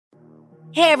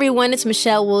Hey everyone, it's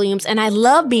Michelle Williams, and I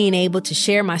love being able to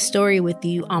share my story with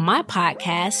you on my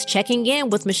podcast, Checking In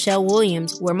with Michelle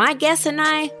Williams, where my guests and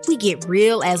I, we get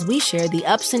real as we share the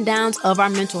ups and downs of our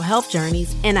mental health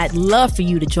journeys, and I'd love for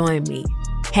you to join me.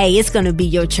 Hey, it's going to be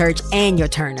your church and your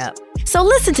turn up. So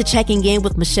listen to Checking In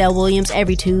with Michelle Williams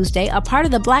every Tuesday, a part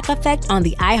of the Black Effect on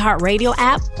the iHeartRadio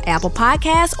app, Apple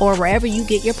Podcasts, or wherever you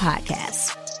get your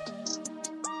podcasts.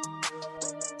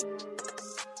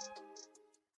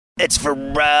 It's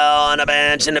Pharrell on a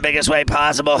bench in the biggest way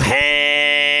possible,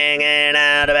 hanging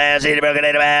out a bad seat, broken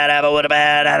into bad apple with a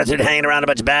bad attitude, hanging around a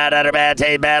bunch of bad utter, bad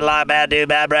taste, bad lie, bad dude,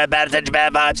 bad breath, bad attention,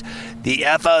 bad vibes. The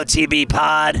FOTB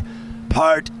pod,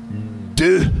 part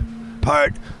deux,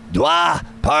 part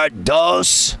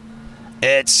dos.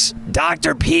 It's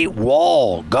Dr. Pete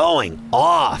Wall going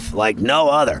off like no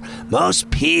other.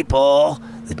 Most people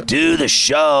that do the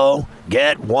show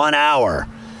get 1 hour.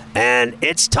 And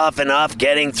it's tough enough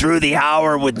getting through the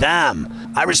hour with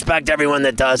them. I respect everyone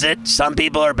that does it. Some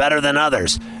people are better than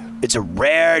others. It's a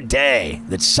rare day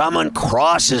that someone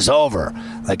crosses over.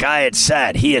 Like I had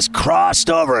said, he has crossed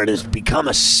over and has become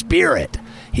a spirit.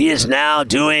 He is now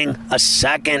doing a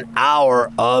second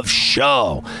hour of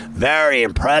show. Very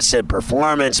impressive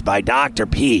performance by Dr.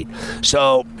 Pete.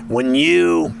 So when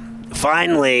you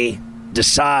finally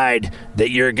decide that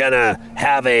you're going to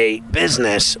have a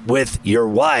business with your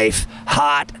wife,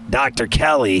 hot Dr.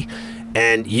 Kelly,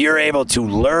 and you're able to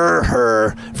lure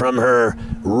her from her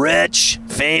rich,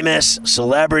 famous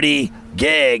celebrity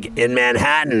gig in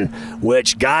Manhattan,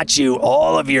 which got you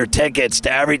all of your tickets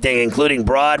to everything, including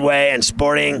Broadway and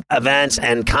sporting events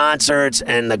and concerts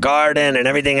and the Garden and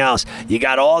everything else. You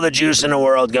got all the juice in the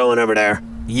world going over there.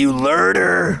 You lured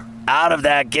her out of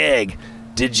that gig.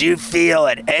 Did you feel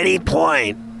at any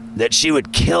point that she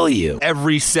would kill you?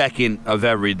 Every second of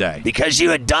every day. Because you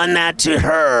had done that to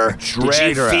her,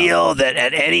 did you feel that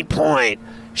at any point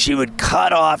she would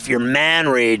cut off your man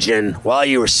region while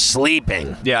you were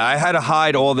sleeping? Yeah, I had to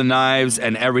hide all the knives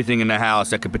and everything in the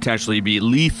house that could potentially be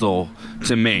lethal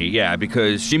to me. Yeah,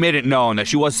 because she made it known that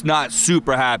she was not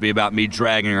super happy about me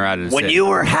dragging her out of the city. When you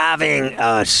were having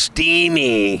a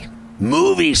steamy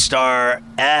movie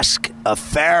star-esque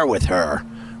affair with her,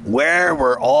 where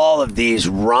were all of these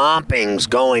rompings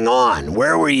going on?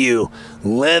 Where were you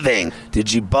living?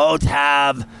 Did you both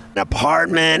have an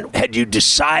apartment? Had you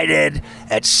decided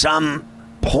at some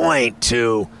point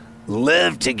to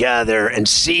live together and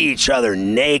see each other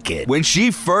naked? When she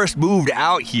first moved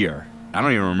out here, I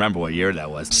don't even remember what year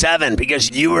that was. 7,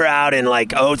 because you were out in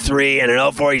like 03, and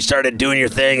in 04 you started doing your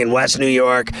thing in West New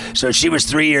York. So she was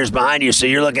 3 years behind you, so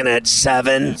you're looking at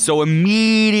 7. So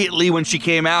immediately when she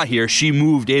came out here, she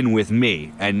moved in with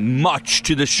me, and much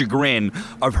to the chagrin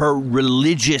of her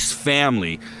religious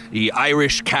family, the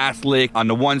Irish Catholic on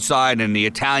the one side and the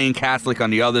Italian Catholic on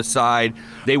the other side,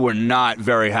 they were not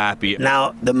very happy.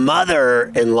 Now, the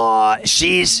mother-in-law,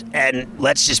 she's, and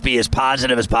let's just be as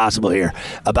positive as possible here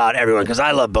about everyone, because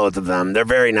I love both of them. They're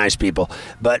very nice people,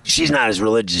 but she's not as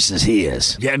religious as he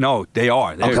is. Yeah, no, they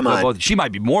are. Come on. Both, she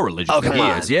might be more religious than he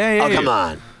is. Yeah. Come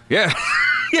on. Yeah.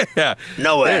 Yeah.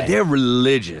 No way. They're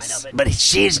religious. But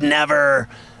she's never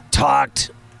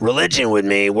talked religion with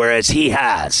me, whereas he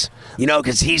has. You know,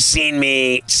 because he's seen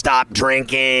me stop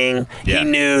drinking. Yeah. He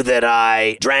knew that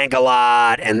I drank a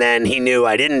lot, and then he knew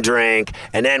I didn't drink.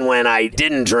 And then when I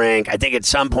didn't drink, I think at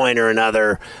some point or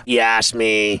another, he asked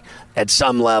me at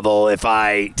some level if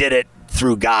I did it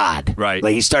through God. Right.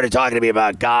 Like he started talking to me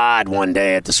about God one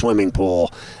day at the swimming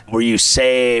pool. Were you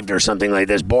saved or something like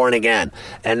this, born again?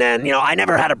 And then, you know, I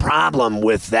never had a problem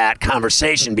with that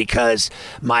conversation because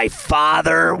my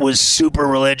father was super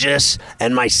religious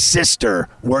and my sister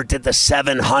worked at the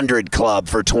 700 Club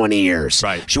for 20 years.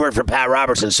 Right. She worked for Pat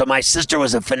Robertson. So my sister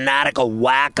was a fanatical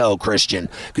wacko Christian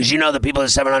because you know the people at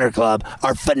the 700 Club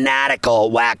are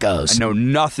fanatical wackos. I know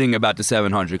nothing about the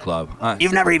 700 Club.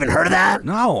 You've never even heard of that?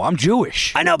 No, I'm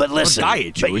Jewish. I know, but listen. I'm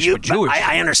diet Jewish, but Jewish.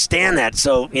 I understand that.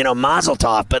 So, you know, mazel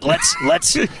tov. But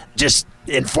let's just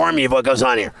inform you of what goes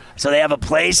on here. So they have a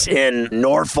place in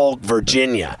Norfolk,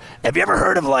 Virginia. Have you ever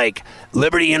heard of like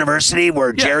Liberty University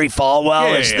where Jerry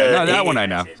Falwell is the... No, that one I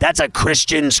know. That's a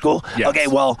Christian school? Yes. Okay,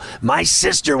 well, my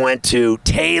sister went to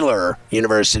Taylor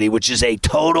University, which is a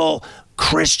total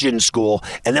Christian school,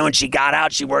 and then when she got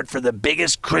out, she worked for the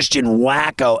biggest Christian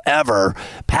wacko ever,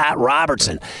 Pat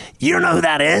Robertson. You don't know who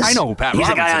that is? I know who Pat Robertson is.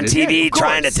 He's a guy on TV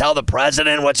trying to tell the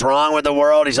president what's wrong with the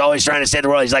world. He's always trying to save the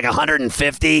world. He's like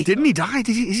 150. Didn't he die? Is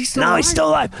he still alive? No, he's still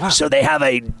alive. Wow. So they have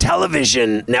a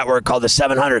television network called the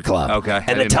 700 Club. Okay.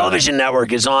 And the television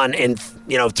network is on in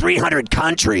 300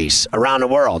 countries around the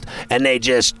world, and they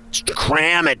just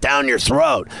cram it down your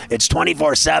throat. It's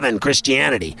 24/7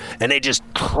 Christianity, and they just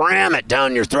cram it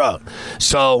down your throat.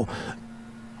 So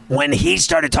when he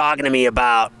started talking to me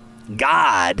about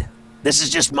God, this is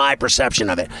just my perception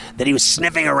of it, that he was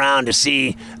sniffing around to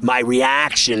see my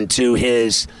reaction to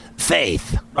his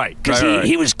faith. Right. Because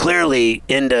he was clearly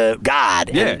into God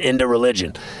and into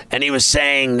religion. And he was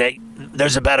saying that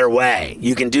there's a better way.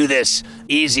 You can do this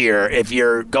easier if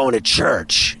you're going to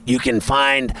church. You can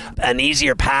find an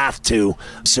easier path to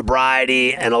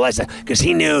sobriety and all that stuff. Because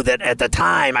he knew that at the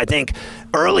time, I think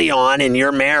early on in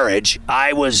your marriage,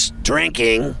 I was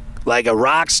drinking like a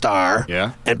rock star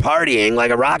and partying like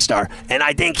a rock star. And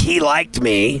I think he liked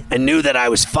me and knew that I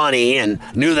was funny and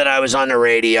knew that I was on the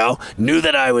radio, knew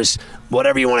that I was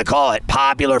whatever you want to call it,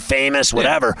 popular, famous,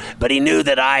 whatever. Yeah. But he knew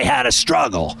that I had a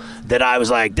struggle, that I was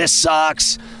like, this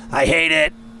sucks. I hate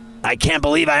it. I can't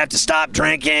believe I have to stop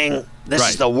drinking. This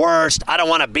is the worst. I don't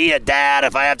want to be a dad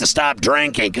if I have to stop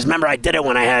drinking. Because remember, I did it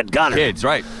when I had Gunner. Kids,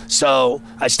 right. So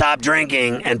I stopped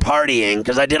drinking and partying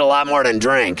because I did a lot more than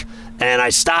drink. And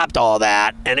I stopped all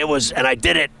that, and I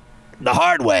did it the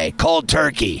hard way, cold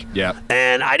turkey. Yeah.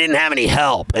 And I didn't have any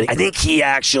help. And I think he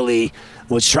actually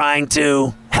was trying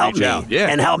to help me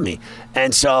and help me.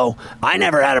 And so I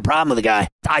never had a problem with the guy.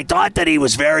 I thought that he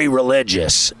was very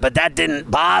religious, but that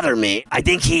didn't bother me. I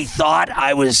think he thought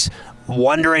I was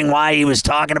wondering why he was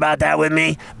talking about that with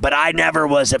me, but I never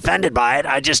was offended by it.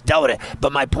 I just dealt with it.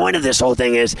 But my point of this whole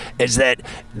thing is that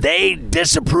they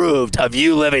disapproved of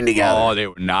you living together. Oh, they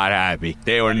were not happy.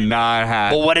 They were not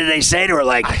happy. Well, what did they say to her?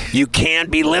 Like, you can't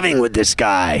be living with this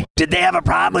guy. Did they have a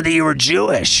problem with that you were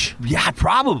Jewish? Yeah,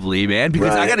 probably, man.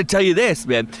 Because I got to tell you this,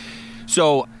 man.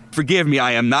 So, forgive me,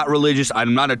 I am not religious.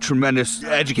 I'm not a tremendous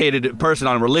educated person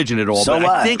on religion at all. So but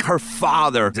what? I think her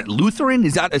father, is it Lutheran?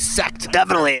 Is that a sect?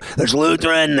 Definitely. There's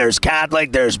Lutheran, there's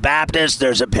Catholic, there's Baptist,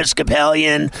 there's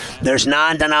Episcopalian, there's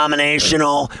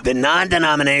non-denominational. The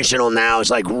non-denominational now is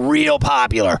like real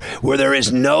popular, where there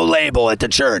is no label at the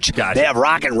church. Gotcha. They have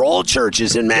rock and roll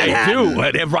churches in Manhattan. They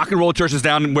do. They have rock and roll churches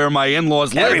down where my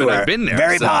in-laws live. Everywhere. I've been there.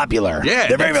 Very popular. Yeah,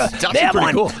 they're very that's They have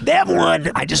one. cool. They have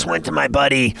one. I just went to my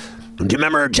buddy. Do you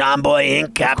remember John Boy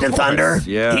Inc., Captain Thunder?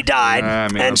 Yeah. He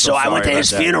died. Man, so I went to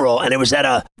his funeral, and it was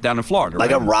at down in Florida,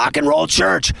 like a rock and roll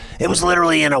church. It was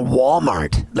literally in a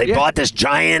Walmart. They bought this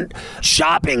giant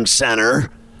shopping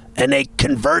center, and they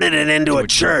converted it into a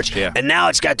church. Yeah. And now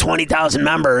it's got 20,000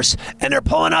 members, and they're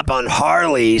pulling up on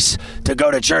Harleys to go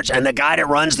to church. And the guy that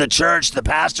runs the church, the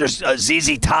pastor's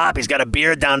ZZ Top, he's got a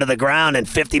beard down to the ground and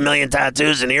 50 million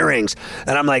tattoos and earrings.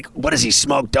 And I'm like, what does he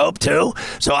smoke dope too?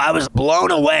 So I was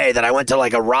blown away that I went to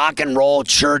like a rock and roll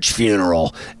church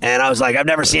funeral. And I was like, I've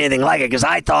never seen anything like it, because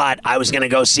I thought I was going to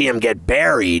go see him get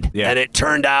buried. Yeah. And it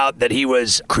turned out that he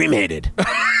was cremated.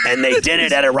 And they did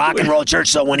it at a rock and roll church.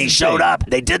 So when he showed up,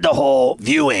 they did the whole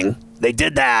viewing. They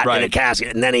did that in a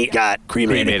casket, and then he got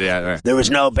cremated. Right. There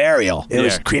was no burial. It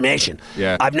was cremation.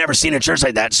 Yeah. I've never seen a church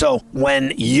like that. So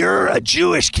when you're a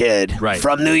Jewish kid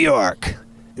from New York,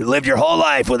 you lived your whole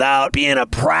life without being a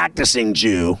practicing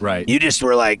Jew. Right. You just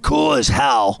were like cool as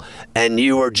hell, and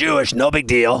you were Jewish, no big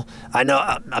deal. I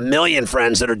know a million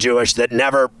friends that are Jewish that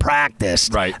never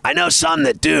practiced. Right. I know some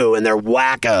that do, and they're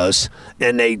wackos,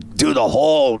 and they do the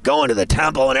whole going to the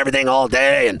temple and everything all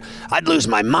day, and I'd lose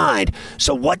my mind.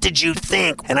 So what did you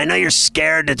think? And I know you're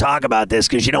scared to talk about this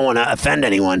because you don't want to offend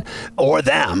anyone or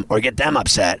them or get them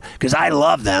upset, because I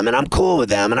love them, and I'm cool with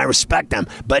them, and I respect them.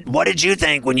 But what did you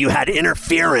think when you had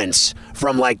interference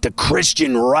from like the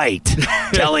Christian right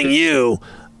telling you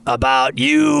about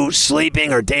you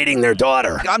sleeping or dating their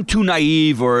daughter? I'm too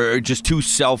naive or just too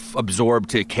self-absorbed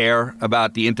to care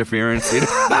about the interference. You know?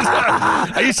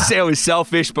 I used to say I was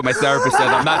selfish, but my therapist said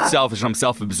I'm not selfish, I'm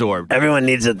self-absorbed. Everyone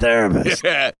needs a therapist.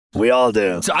 We all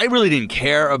do. So I really didn't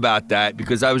care about that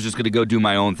because I was just going to go do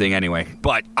my own thing anyway.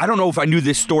 But I don't know if I knew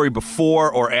this story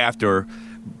before or after.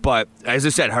 But as I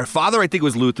said, her father, I think,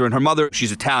 was Lutheran. Her mother,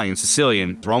 she's Italian,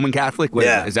 Sicilian, Roman Catholic.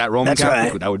 Yeah, is that Roman that's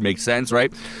Catholic? right. That would make sense,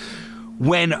 right?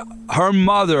 When her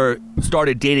mother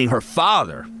started dating her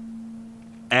father,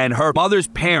 and her mother's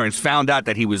parents found out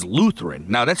that he was Lutheran.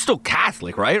 Now, that's still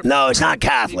Catholic, right? No, it's not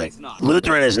Catholic. It's not.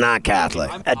 Lutheran is not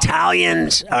Catholic.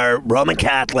 Italians are Roman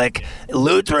Catholic.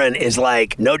 Lutheran is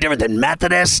like no different than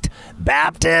Methodist,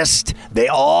 Baptist. They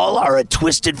all are a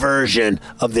twisted version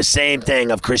of the same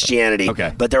thing of Christianity.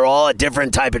 Okay. But they're all a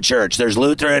different type of church. There's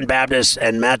Lutheran, Baptist,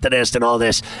 and Methodist and all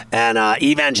this. And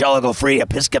evangelical free,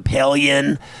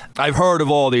 Episcopalian. I've heard of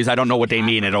all these. I don't know what they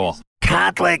mean at all.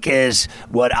 Catholic is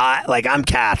what I'm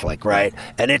Catholic, right?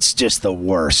 And it's just the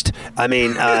worst. I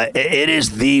mean, it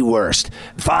is the worst.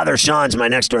 Father Sean's my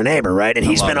next door neighbor, right? And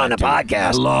he's been on the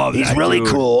podcast. I love He's that really dude.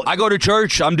 cool. I go to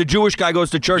church. I'm the Jewish guy goes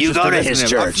to church. You go to his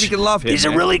church. I freaking love him. He's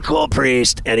a really cool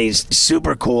priest, and he's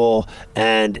super cool,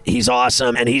 and he's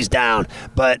awesome, and he's down.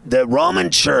 But the Roman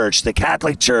Church, the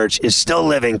Catholic Church, is still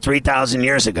living 3,000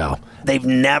 years ago. They've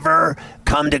never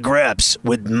come to grips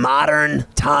with modern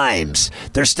times.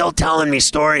 They're still telling me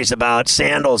stories about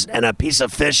sandals and a piece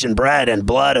of fish and bread and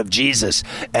blood of Jesus,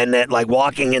 and that like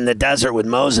walking in the desert with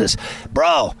Moses.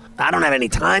 Bro, I don't have any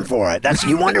time for it.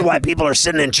 You wonder why people are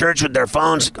sitting in church with their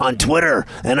phones on Twitter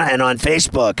and on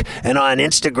Facebook and on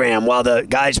Instagram while the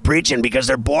guy's preaching, because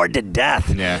they're bored to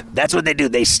death. Yeah. That's what they do.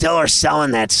 They still are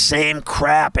selling that same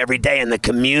crap every day in the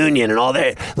communion and all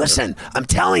that. Listen, I'm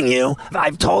telling you,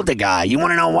 I've told the guy, you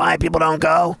want to know why people don't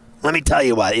go? Let me tell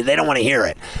you why. They don't want to hear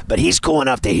it. But he's cool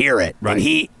enough to hear it. Right. And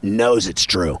he knows it's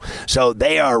true. So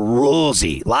they are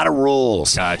rulesy. A lot of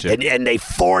rules. Gotcha. And they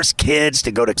force kids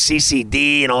to go to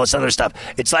CCD and all this other stuff.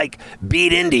 It's like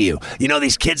beat into you. You know,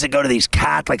 these kids that go to these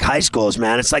Catholic high schools,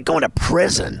 man, it's like going to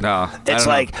prison. No, it's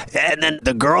like, and then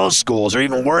the girls' schools are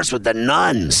even worse with the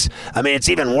nuns. I mean, it's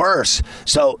even worse.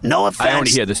 So no offense. I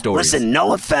only hear the stories. Listen,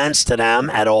 no offense to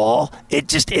them at all. It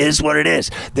just is what it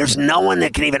is. There's no one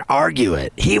that can even argue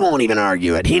it. He won't even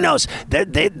argue it. He knows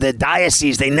the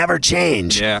diocese, they never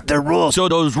change their rules. So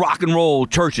those rock and roll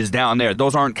churches down there,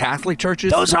 those aren't Catholic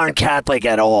churches? Those aren't Catholic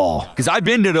at all. Because I've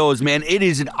been to those, man. It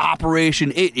is an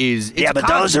operation. It's but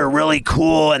those are really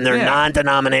cool, and they're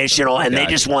non-denominational, and they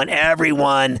just want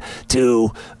everyone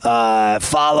to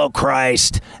follow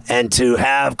Christ and to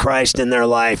have Christ in their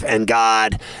life and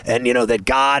God, and you know that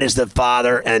God is the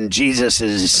Father and Jesus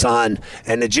is his Son,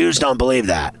 and the Jews don't believe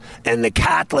that, and the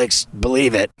Catholics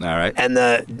believe it. All right. And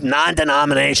the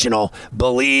non-denominational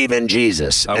believe in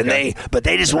Jesus. Okay. And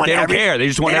they just want they don't care. They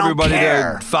just want everybody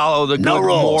to follow the good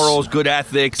morals, good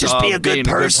ethics. Just be a good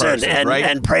person,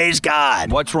 and praise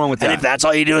God. What's wrong with that? And if that's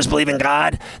all you do is believe in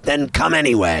God, then come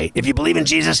anyway. If you believe in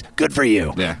Jesus, good for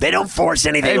you. Yeah. They don't force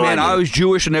anything on you. Hey, man, I was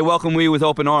Jewish, and they welcomed me with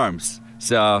open arms.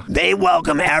 So they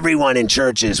welcome everyone in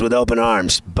churches with open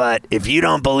arms, but if you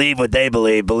don't believe what they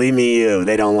believe me,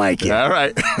 they don't like you. All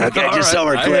right. Okay, just so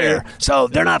we're clear. So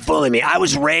they're not fooling me. I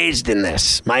was raised in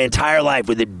this my entire life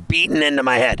with it beaten into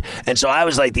my head. And so I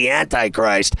was like the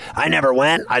Antichrist. I never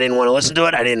went. I didn't want to listen to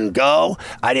it. I didn't go.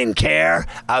 I didn't care.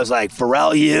 I was like,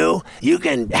 Pharrell, you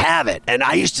can have it. And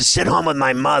I used to sit home with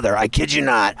my mother, I kid you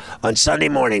not, on Sunday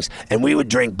mornings, and we would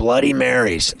drink Bloody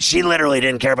Marys. She literally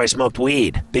didn't care if I smoked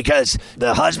weed because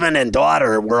the husband and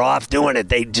daughter were off doing it.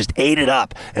 They just ate it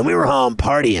up. And we were home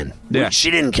partying. Yeah.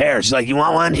 She didn't care. She's like, you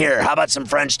want one? Here, how about some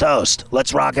French toast?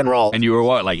 Let's rock and roll. And you were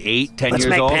what, like 8, 10 Let's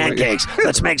years old? Let's make pancakes.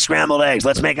 Let's make scrambled eggs.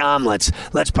 Let's make omelets.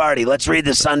 Let's party. Let's read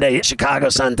the Sunday Chicago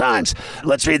Sun-Times.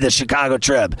 Let's read the Chicago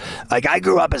Trib. Like, I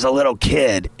grew up as a little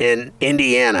kid in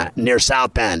Indiana near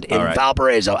South Bend in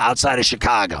Valparaiso, outside of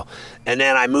Chicago. And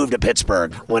then I moved to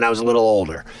Pittsburgh when I was a little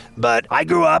older. But I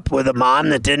grew up with a mom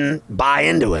that didn't buy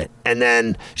into it. And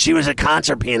then she was a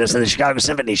concert pianist in the Chicago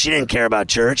Symphony. She didn't care about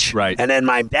church. Right. And then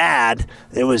my dad,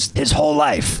 it was his whole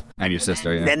life. And your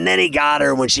sister, yeah. And then he got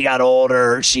her when she got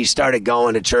older. She started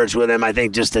going to church with him, I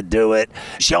think, just to do it.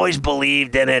 She always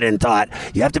believed in it and thought,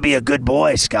 you have to be a good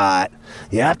boy, Scott.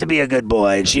 You have to be a good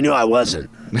boy. And she knew I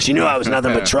wasn't. She knew I was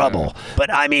nothing but trouble.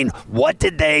 But, I mean, what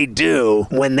did they do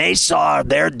when they saw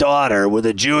their daughter with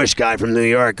a Jewish guy from New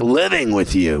York living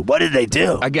with you? What did they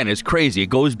do? Again, it's crazy. It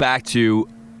goes back to,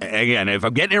 again, if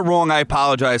I'm getting it wrong, I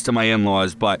apologize to my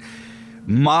in-laws, but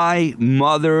my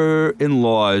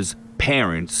mother-in-law's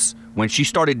parents, when she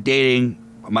started dating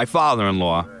my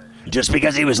father-in-law, just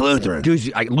because he was Lutheran.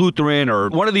 Lutheran or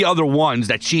one of the other ones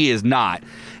that she is not.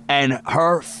 And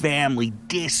her family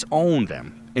disowned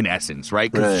them, in essence,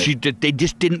 right? Because they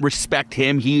just didn't respect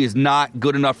him. He is not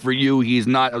good enough for you. He is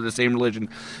not of the same religion.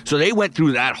 So they went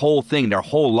through that whole thing their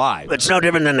whole lives. It's no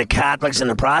different than the Catholics and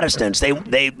the Protestants.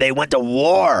 They went to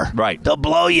war. Right. They'll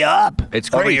blow you up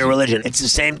over your religion. It's the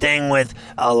same thing with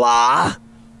Allah.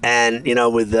 And, you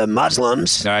know, with the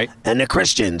Muslims and the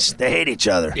Christians, they hate each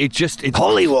other. It's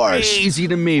holy wars. Crazy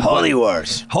to me. Holy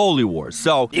wars. Holy wars.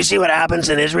 So you see what happens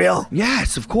in Israel?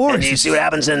 Yes, of course. And you see what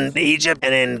happens in Egypt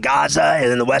and in Gaza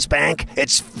and in the West Bank?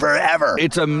 It's forever.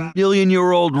 It's a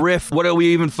million-year-old rift. What are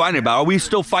we even fighting about? Are we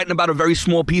still fighting about a very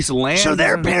small piece of land? So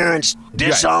their parents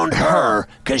disowned her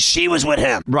because she was with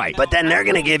him. Right. But then they're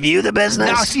going to give you the business?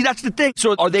 Now, see, that's the thing.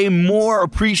 So are they more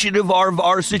appreciative of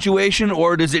our situation,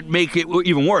 or does it make it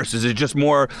even worse? worse? Is it just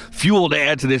more fuel to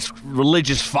add to this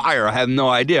religious fire? I have no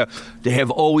idea. They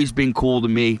have always been cool to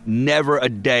me. Never a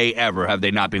day ever have they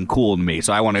not been cool to me.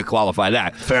 So I want to qualify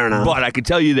that. Fair enough. But I can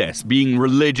tell you this, being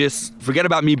religious, forget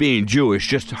about me being Jewish,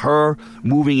 just her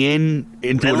moving into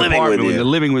an apartment and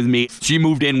living with me. She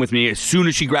moved in with me as soon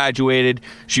as she graduated.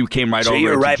 She came right over. So you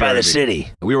were right by the Jersey.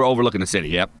 city. We were overlooking the city,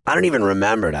 yep. I don't even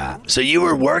remember that. So you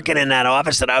were working in that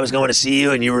office that I was going to see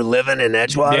you, and you were living in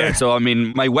Edgewater? Yeah, so I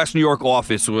mean, my West New York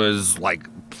office was like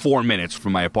 4 minutes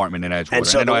from my apartment in Edgewater. And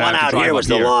so the one out here was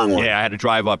the long one. Yeah, I had to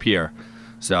drive up here.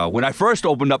 So when I first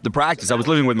opened up the practice, I was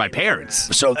living with my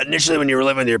parents. So initially when you were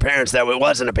living with your parents, that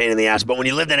wasn't a pain in the ass, but when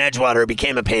you lived in Edgewater, it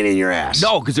became a pain in your ass.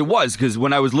 No, because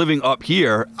when I was living up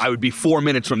here, I would be 4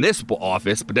 minutes from this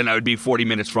office, but then I would be 40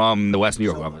 minutes from the West New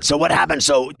York office. So what happened?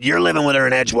 So you're living with her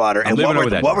in Edgewater, and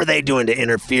what were they doing to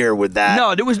interfere with that?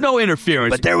 No, there was no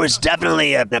interference. But there was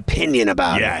definitely an opinion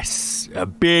about it. Yes, a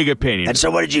big opinion. And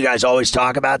so what did you guys always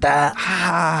talk about that?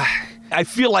 I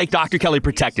feel like Dr. Kelly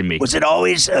protected me. Was it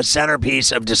always a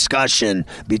centerpiece of discussion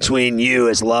between you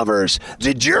as lovers?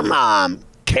 Did your mom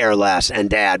care less and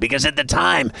dad? Because at the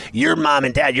time, your mom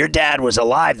and dad, your dad was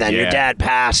alive then. Yeah. Your dad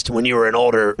passed when you were an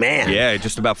older man. Yeah,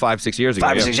 just about 5-6 years ago.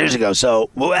 5 or 6 years ago. So,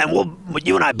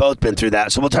 you and I both been through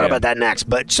that. So we'll talk about that next.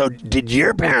 But so did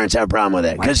your parents have a problem with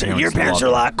it? Because your parents are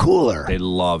a lot cooler. They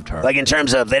loved her. Like in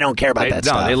terms of they don't care about that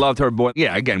stuff. No, they loved her. Boy,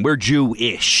 yeah, again, we're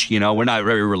Jewish. You know, we're not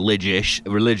very religious.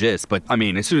 But I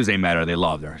mean, as soon as they met her, they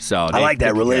loved her. So I like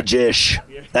that, religious.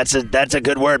 That's a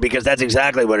good word because that's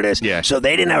exactly what it is. Yeah. So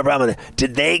they didn't have a problem with it.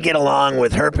 Did they get along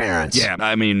with her parents? Yeah,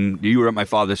 I mean, you were at my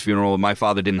father's funeral. My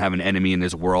father didn't have an enemy in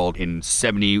this world. In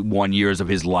 71 years of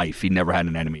his life, he never had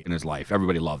an enemy in his life.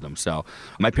 Everybody loved him. So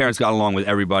my parents got along with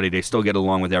everybody. They still get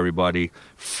along with everybody.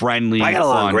 Friendly, I got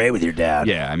along fun. great with your dad.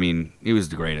 Yeah, I mean, he was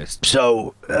the greatest.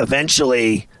 So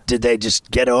eventually, did they just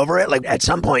get over it? Like at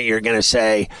some point, you're going to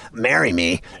say, marry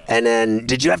me. And then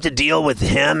did you have to deal with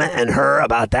him and her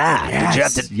about that? Yes. Did you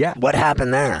have to? Yeah. What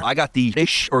happened there? I got the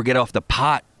fish or get off the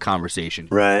pot conversation.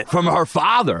 Right. From her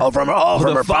father. From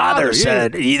her father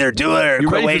said, either do it or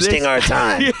quit wasting our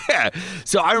time. Yeah.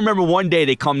 So I remember one day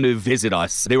they come to visit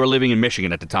us. They were living in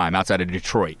Michigan at the time, outside of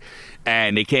Detroit.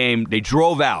 And they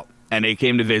drove out. And they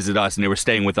came to visit us, and they were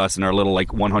staying with us in our little,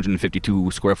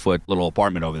 152-square-foot little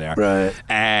apartment over there. Right.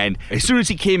 And as soon as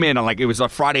he came in, it was a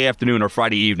Friday afternoon or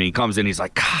Friday evening, he comes in, he's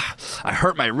like, I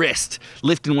hurt my wrist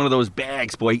lifting one of those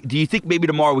bags, boy. Do you think maybe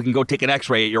tomorrow we can go take an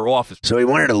x-ray at your office? So he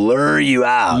wanted to lure you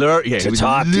out he was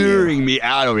luring me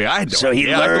out of here. So he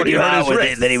lured you out with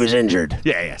it, that he was injured.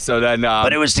 Yeah. So then...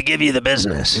 but it was to give you the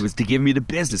business. It was to give me the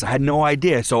business. I had no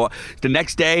idea. So the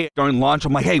next day during lunch,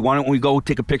 I'm like, hey, why don't we go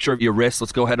take a picture of your wrist?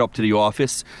 Let's go head up to the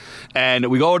office. And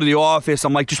we go to the office.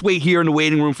 I'm like, just wait here in the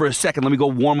waiting room for a second. Let me go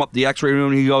warm up the x-ray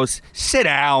room. And he goes, sit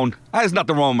down. There's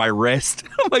nothing wrong with my wrist.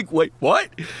 I'm like, wait, what?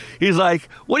 He's like,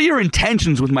 what are your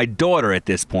intentions with my daughter at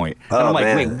this point? And I'm like,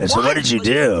 man. wait, what? So what did you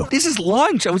do? This is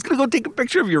lunch. I was going to go take a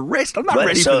picture of your wrist. I'm not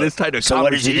ready for this type of conversation. So what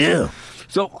did you do?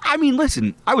 So, I mean,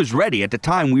 listen, I was ready. At the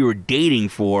time, we were dating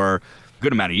for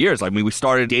good amount of years. I mean, we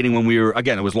started dating when we were,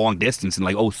 again, it was long distance in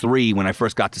 2003 when I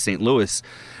first got to St. Louis.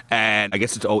 And I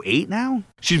guess it's 2008 now.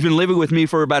 She's been living with me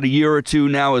for about a year or two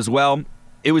now as well.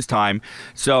 It was time.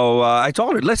 So I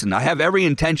told her, listen, I have every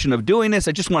intention of doing this.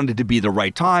 I just wanted it to be the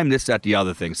right time, this, that, the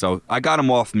other thing. So I got him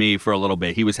off me for a little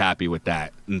bit. He was happy with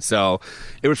that. And so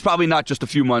it was probably not just a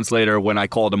few months later when I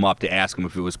called him up to ask him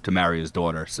if it was to marry his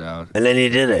daughter. So. And then he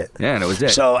did it. Yeah, that was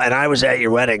it. So, and I was at your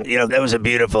wedding. That was a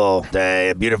beautiful day,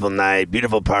 a beautiful night,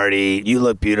 beautiful party. You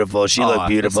look beautiful. She looked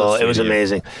beautiful. It was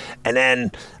amazing. And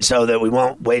then, so that we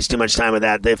won't waste too much time with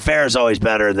that, the affair is always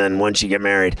better than once you get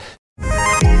married.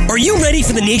 Are you ready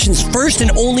for the nation's first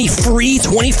and only free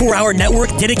 24-hour network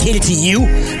dedicated to you,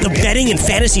 the betting and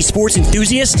fantasy sports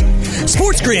enthusiast?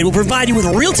 SportsGrid will provide you with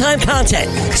real-time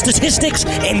content, statistics,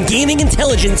 and gaming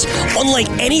intelligence unlike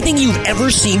anything you've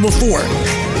ever seen before.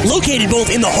 Located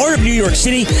both in the heart of New York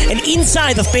City and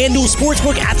inside the FanDuel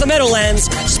Sportsbook at the Meadowlands,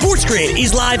 SportsGrid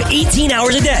is live 18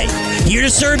 hours a day, here to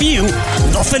serve you,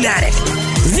 the fanatic.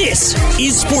 This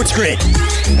is SportsGrid.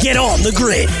 Get on the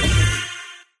grid.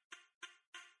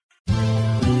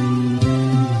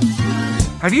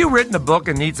 Have you written a book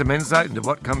and need some insight into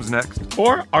what comes next?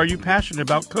 Or are you passionate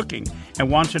about cooking and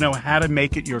want to know how to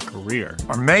make it your career?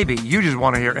 Or maybe you just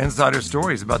want to hear insider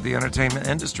stories about the entertainment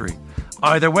industry.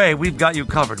 Either way, we've got you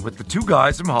covered with the Two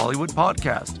Guys from Hollywood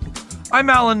podcast. I'm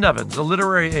Alan Nevins, a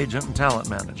literary agent and talent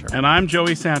manager. And I'm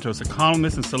Joey Santos, a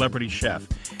columnist and celebrity chef.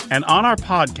 And on our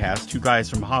podcast, Two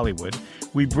Guys from Hollywood,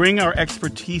 we bring our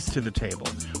expertise to the table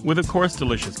with, of course,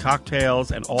 delicious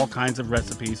cocktails and all kinds of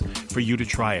recipes for you to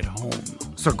try at home.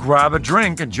 So grab a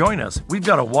drink and join us. We've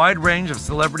got a wide range of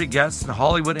celebrity guests and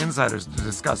Hollywood insiders to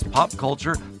discuss pop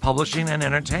culture, publishing, and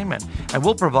entertainment. And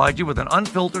we'll provide you with an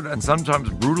unfiltered and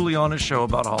sometimes brutally honest show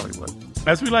about Hollywood.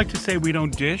 As we like to say, we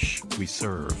don't dish, we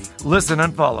serve. Listen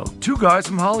and follow Two Guys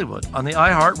from Hollywood on the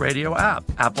iHeartRadio app,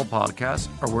 Apple Podcasts,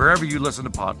 or wherever you listen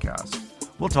to podcasts.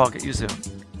 We'll talk at you soon.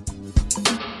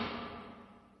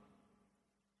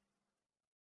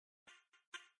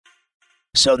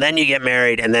 So then you get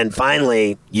married, and then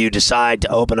finally you decide to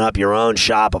open up your own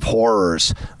shop of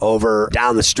horrors over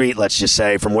down the street, let's just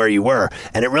say, from where you were.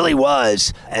 And it really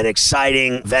was an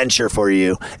exciting venture for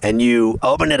you. And you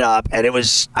opened it up, and it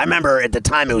was, I remember at the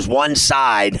time, it was one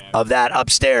side of that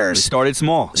upstairs. It started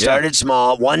small. Started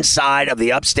small. One side of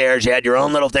the upstairs, you had your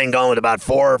own little thing going with about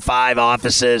 4 or 5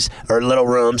 offices or little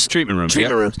rooms. Treatment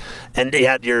rooms. And you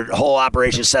had your whole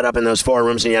operation set up in those 4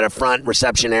 rooms, and you had a front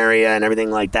reception area and everything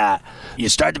like that. You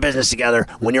start the business together.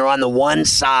 When you're on the one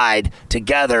side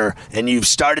together and you've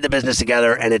started the business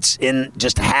together and it's in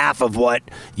just half of what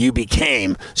you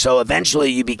became. So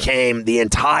eventually you became the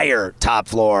entire top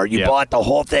floor. You bought the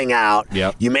whole thing out.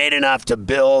 You made enough to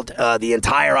build the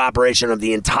entire operation of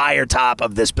the entire top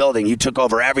of this building. You took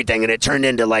over everything and it turned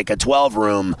into like a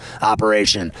 12-room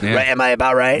operation. Right? Am I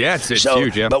about right? Yeah, it's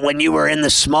huge. Yeah. But when you were in the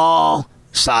small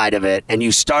side of it and you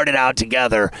started out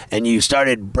together and you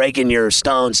started breaking your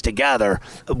stones together,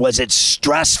 was it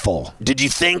stressful? Did you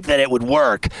think that it would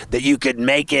work, that you could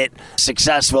make it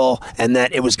successful and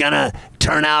that it was gonna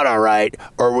turn out all right?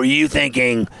 Or were you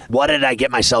thinking, what did I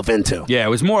get myself into? Yeah, it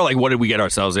was more like, what did we get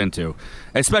ourselves into?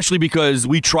 Especially because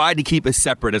we tried to keep as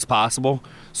separate as possible.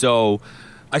 So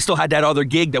I still had that other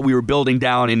gig that we were building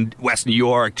down in West New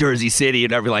York, Jersey City,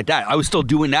 and everything like that. I was still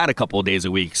doing that a couple of days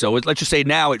a week. So let's just say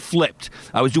now it flipped.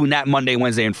 I was doing that Monday,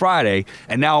 Wednesday, and Friday,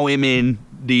 and now I'm in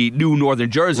the new Northern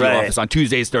Jersey office on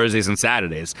Tuesdays, Thursdays, and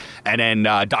Saturdays. And then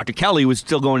Dr. Kelly was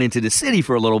still going into the city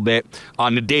for a little bit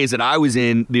on the days that I was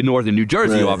in the Northern New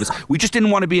Jersey office. We just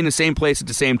didn't want to be in the same place at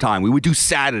the same time. We would do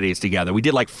Saturdays together. We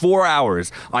did like 4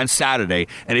 hours on Saturday.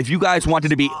 And if you guys wanted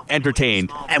to be entertained...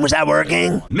 And was that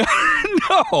working? No.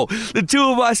 The two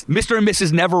of us, Mr. and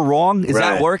Mrs. Never Wrong. Is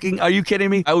that working? Are you kidding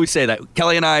me? I always say that.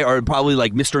 Kelly and I are probably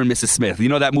like Mr. and Mrs. Smith. You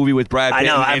know that movie with Brad Pitt? I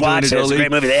know. I've watched it. It's a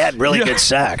great movie. They had really good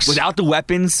sex. Without the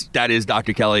weapons, that is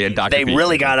Dr. Kelly and Dr. They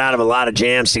really got out of a lot of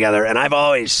jams together, and I've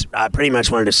always pretty much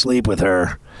wanted to sleep with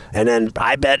her. And then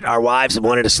I bet our wives have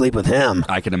wanted to sleep with him.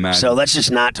 I can imagine. So let's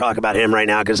just not talk about him right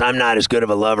now because I'm not as good of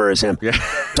a lover as him. Yeah.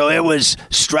 So it was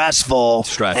stressful,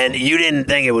 and you didn't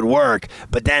think it would work.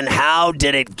 But then how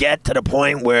did it get to the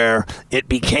point where it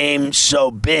became so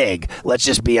big? Let's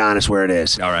just be honest where it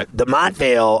is. All right. The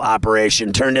Montvale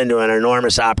operation turned into an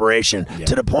enormous operation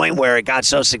to the point where it got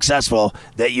so successful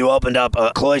that you opened up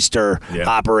a cloister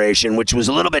operation, which was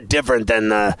a little bit different than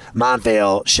the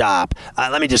Montvale shop.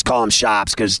 Let me just call them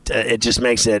shops because it just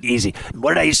makes it easy.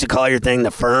 What did I used to call your thing?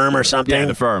 The firm or something? Yeah,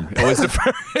 the firm. Always the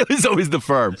firm. It was always the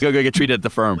firm. Go get treated at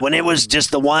the firm. When it was just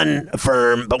the one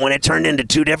firm, but when it turned into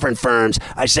 2 different firms,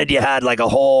 I said you had like a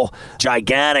whole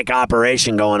gigantic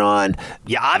operation going on.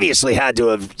 You obviously had to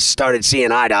have started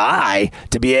seeing eye to eye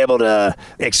to be able to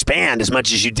expand as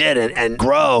much as you did and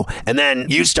grow. And then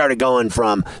you started going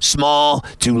from small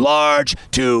to large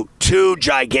to 2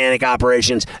 gigantic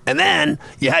operations. And then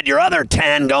you had your other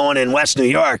 10 going in West New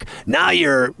York. Now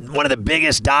you're one of the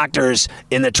biggest doctors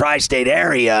in the tri-state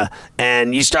area,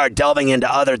 and you start delving into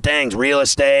other things, real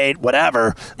estate,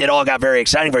 whatever. It all got very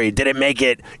exciting for you. Did it make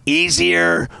it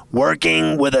easier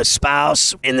working with a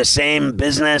spouse in the same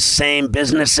business, same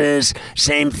businesses,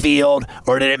 same field,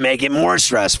 or did it make it more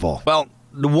stressful? Well,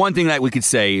 the one thing that we could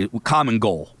say, common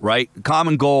goal, right?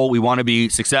 Common goal, we want to be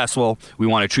successful. We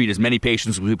want to treat as many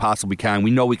patients as we possibly can.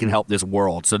 We know we can help this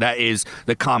world. So that is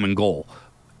the common goal.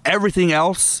 Everything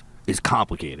else is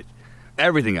complicated.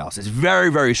 Everything else is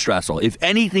very, very stressful. If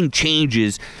anything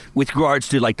changes with regards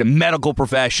to like the medical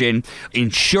profession,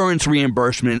 insurance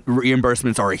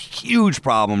reimbursements are a huge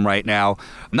problem right now,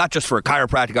 not just for a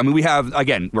chiropractic. I mean,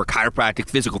 we're chiropractic,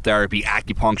 physical therapy,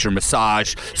 acupuncture,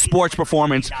 massage, sports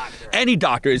performance. Any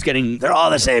doctor is getting... They're all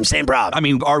the same problem. I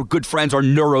mean, our good friends are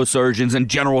neurosurgeons and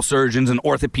general surgeons and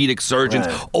orthopedic surgeons,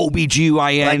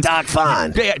 OBGYNs. Like Doc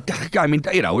Fon. I mean,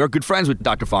 we're good friends with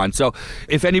Dr. Fon. So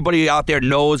if anybody out there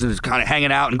knows and is kind of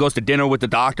hanging out and goes to dinner with the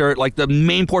doctor, like the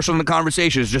main portion of the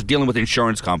conversation is just dealing with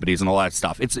insurance companies and all that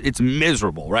stuff. It's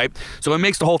miserable, right? So it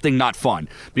makes the whole thing not fun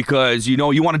because, you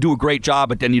want to do a great job,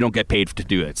 but then you don't get paid to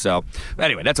do it. So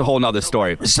anyway, that's a whole nother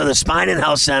story. So the Spine and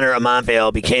Health Center of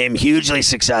Montvale became hugely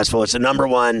successful. It's the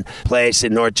 #1 place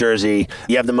in North Jersey.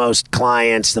 You have the most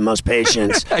clients, the most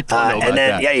patients. I don't know about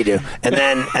that. Yeah, you do. And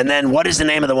then what is the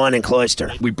name of the one in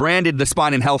Cloister? We branded the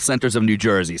Spine and Health Centers of New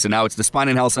Jersey. So now it's the Spine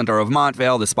and Health Center of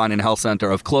Montvale, the Spine and Health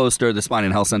Center of Cloister, the Spine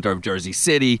and Health Center of Jersey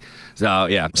City. So,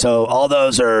 yeah. So all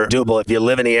those are doable. If you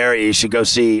live in the area, you should go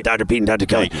see Dr. Pete and Dr.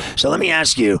 Kelly. So let me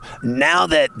ask you, now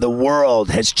that the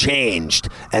world has changed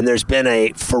and there's been a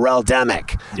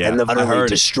Pharrell-demic and the utterly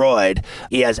destroyed,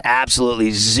 he has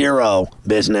absolutely zero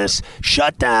business,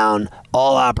 shut down,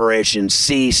 all operations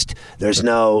ceased. There's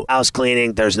no house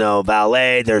cleaning. There's no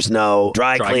valet. There's no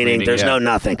dry cleaning. There's no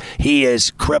nothing. He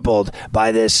is crippled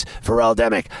by this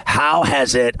Pharrell-demic. How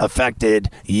has it affected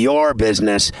your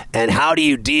business, and how do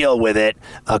you deal with it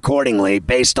accordingly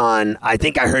based on, I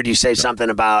think I heard you say something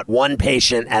about one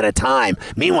patient at a time.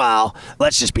 Meanwhile,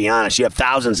 let's just be honest, you have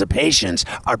thousands of patients.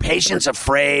 Are patients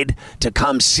afraid to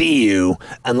come see you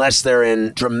unless they're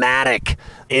in dramatic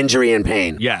injury and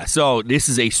pain? Yeah, so this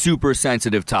is a super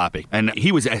sensitive topic. And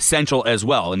he was essential as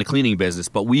well in the cleaning business,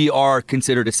 but we are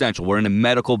considered essential. We're in the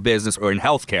medical business or in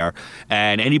healthcare,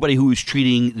 and anybody who is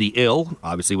treating the ill,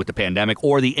 obviously with the pandemic,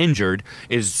 or the injured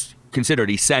is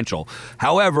considered essential.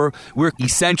 However, we're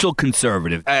essential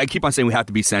conservative. I keep on saying we have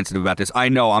to be sensitive about this. I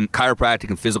know I'm chiropractic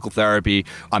and physical therapy.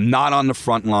 I'm not on the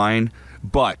front line,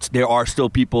 but there are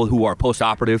still people who are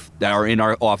post-operative that are in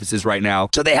our offices right now.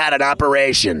 So they had an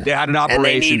operation. And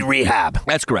they need rehab.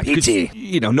 That's correct. PT.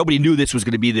 Nobody knew this was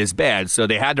going to be this bad, so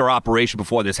they had their operation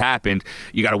before this happened.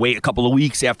 You got to wait a couple of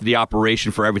weeks after the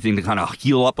operation for everything to kind of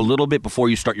heal up a little bit before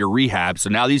you start your rehab.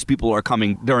 So now these people are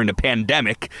coming during the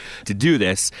pandemic to do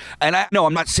this. And I know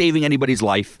I'm not saving anybody's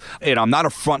life. I'm not a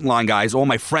frontline guy. All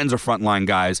my friends are frontline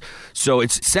guys. So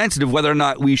it's sensitive whether or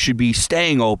not we should be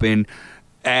staying open.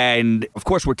 And, of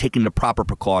course, we're taking the proper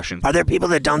precautions. Are there people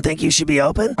that don't think you should be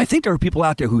open? I think there are people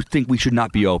out there who think we should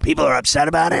not be open. People are upset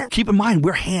about it? Keep in mind,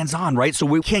 we're hands-on, right? So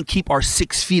we can't keep our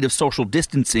 6 feet of social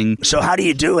distancing. So how do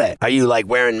you do it? Are you,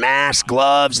 wearing masks,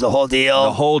 gloves, the whole deal?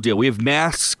 The whole deal. We have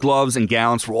masks, gloves, and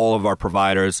gowns for all of our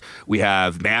providers. We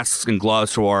have masks and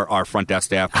gloves for our front desk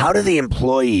staff. How do the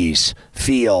employees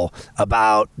feel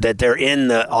about that they're in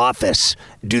the office?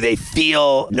 Do they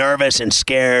feel nervous and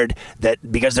scared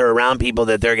that because they're around people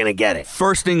that they're going to get it?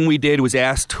 First thing we did was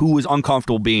asked who was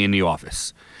uncomfortable being in the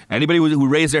office. Anybody who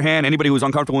raised their hand, anybody who was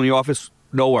uncomfortable in the office,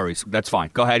 no worries. That's fine.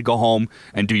 Go ahead, go home,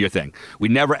 and do your thing. We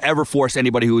never, ever force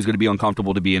anybody who is going to be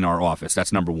uncomfortable to be in our office.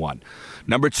 That's number one.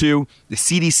 Number two, the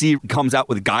CDC comes out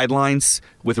with guidelines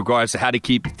with regards to how to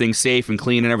keep things safe and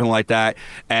clean and everything like that.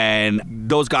 And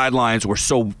those guidelines were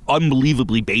so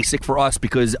unbelievably basic for us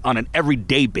because on an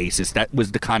everyday basis, that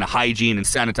was the kind of hygiene and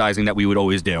sanitizing that we would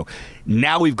always do.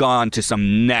 Now we've gone to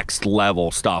some next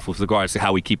level stuff with regards to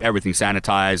how we keep everything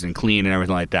sanitized and clean and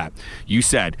everything like that. You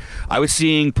said, I was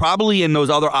seeing probably in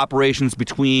those other operations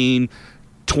between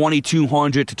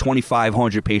 2,200 to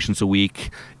 2,500 patients a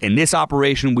week. In this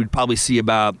operation, we'd probably see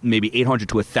about maybe 800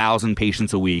 to 1,000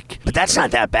 patients a week. But that's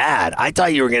not that bad. I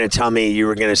thought you were going to tell me you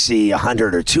were going to see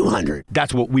 100 or 200.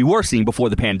 That's what we were seeing before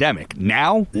the pandemic.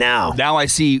 Now I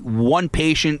see one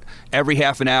patient every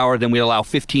half an hour. Then we allow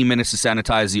 15 minutes to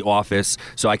sanitize the office,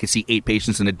 so I can see 8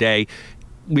 patients in a day.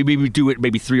 We do it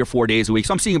maybe 3 or 4 days a week.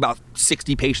 So I'm seeing about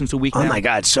 60 patients a week now. Oh, my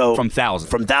God. So from thousands.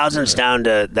 From thousands down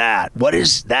to that. What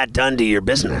has that done to your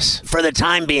business? For the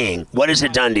time being, what has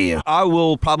it done to you? I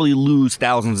will probably lose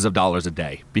thousands of dollars a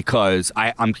day because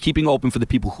I'm keeping open for the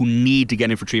people who need to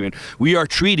get in for treatment. We are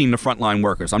treating the frontline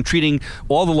workers. I'm treating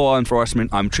all the law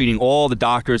enforcement. I'm treating all the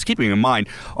doctors. Keeping in mind,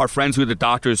 our friends who are the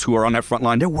doctors who are on that front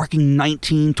line, they're working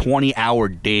 19, 20-hour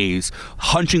days,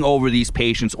 hunching over these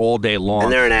patients all day long.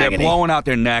 And they're in agony. They're blowing out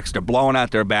their necks, they're blowing out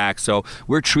their backs. So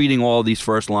we're treating all these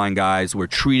first line guys. We're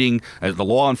treating the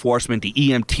law enforcement, the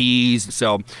EMTs.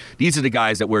 So these are the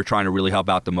guys that we're trying to really help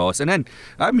out the most. And then,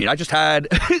 I just had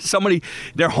somebody,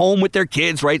 they're home with their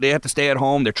kids, right? They have to stay at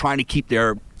home. They're trying to keep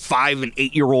their 5 and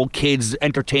 8-year-old kids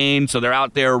entertained, so they're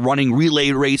out there running relay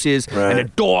races, and a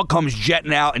dog comes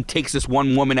jetting out and takes this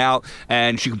one woman out,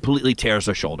 and she completely tears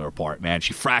her shoulder apart, man.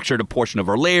 She fractured a portion of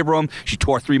her labrum. She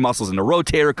tore 3 muscles in the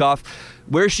rotator cuff.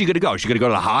 Where's she going to go? Is she going to go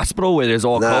to the hospital where there's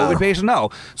all COVID patients?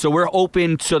 No. So we're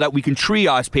open so that we can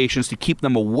triage patients to keep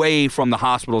them away from the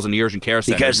hospitals and the urgent care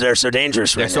centers. Because they're so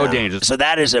dangerous right now. They're so dangerous. So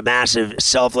that is a massive,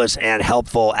 selfless, and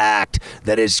helpful act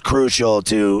that is crucial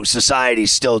to society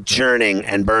still churning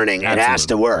and burning. It has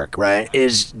to work, right?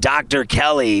 Is Dr.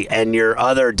 Kelly and your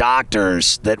other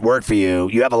doctors that work for you,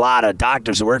 you have a lot of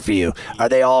doctors that work for you, are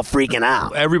they all freaking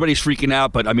out? Everybody's freaking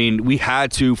out, but I mean, we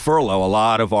had to furlough a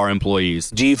lot of our employees.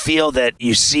 Do you feel that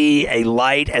you see a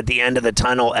light at the end of the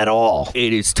tunnel at all?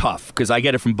 It is tough because I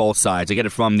get it from both sides. I get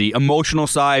it from the emotional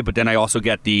side, but then I also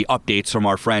get the updates from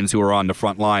our friends who are on the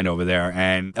front line over there.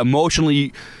 And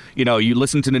emotionally, you know, you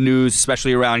listen to the news,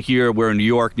 especially around here. We're in New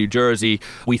York, New Jersey.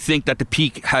 We think that the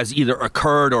peak has either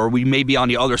occurred or we may be on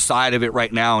the other side of it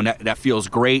right now, and that feels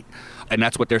great. And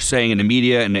that's what they're saying in the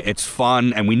media, and it's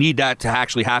fun. And we need that to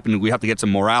actually happen. We have to get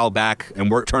some morale back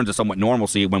and return to somewhat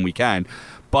normalcy when we can.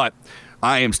 But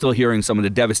I am still hearing some of the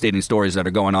devastating stories that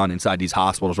are going on inside these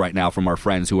hospitals right now from our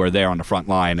friends who are there on the front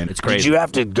line, and it's crazy. Did you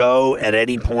have to go at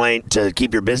any point to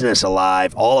keep your business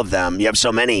alive? All of them. You have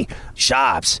so many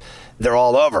shops. They're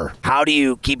all over. How do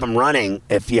you keep them running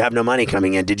if you have no money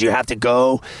coming in? Did you have to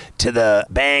go to the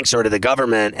banks or to the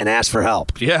government and ask for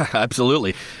help? Yeah,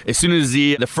 absolutely. As soon as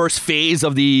the first phase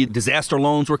of the disaster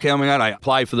loans were coming out, I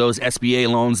applied for those SBA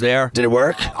loans there. Did it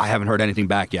work? I haven't heard anything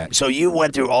back yet. So you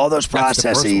went through all those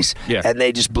processes, and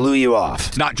they just blew you off.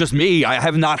 It's not just me. I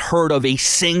have not heard of a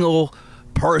single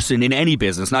person in any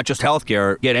business, not just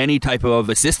healthcare, get any type of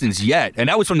assistance yet. And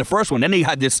that was from the first one. Then they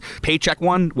had this paycheck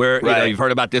one where you know, you've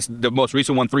heard about this, the most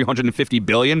recent one, $350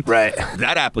 billion. Right.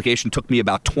 That application took me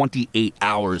about 28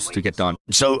 hours to get done.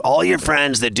 So all your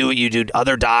friends that do what you do,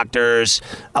 other doctors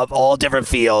of all different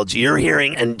fields, you're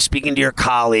hearing and speaking to your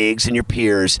colleagues and your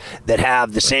peers that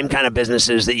have the same kind of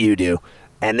businesses that you do.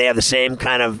 And they have the same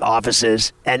kind of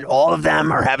offices, and all of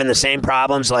them are having the same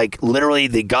problems. Like, literally,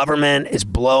 the government is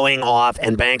blowing off,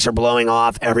 and banks are blowing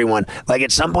off everyone. Like,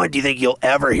 at some point, do you think you'll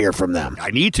ever hear from them? I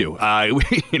need to.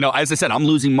 You know, as I said, I'm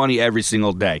losing money every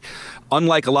single day.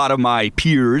 Unlike a lot of my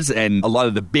peers and a lot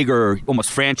of the bigger,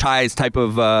 almost franchise type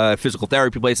of physical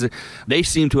therapy places, they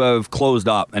seem to have closed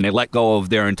up, and they let go of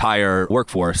their entire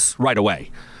workforce right away.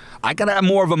 I got to have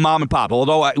more of a mom and pop.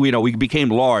 Although, we became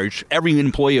large, every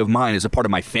employee of mine is a part of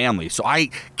my family. So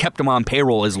I kept them on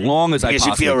payroll as long as I possibly could.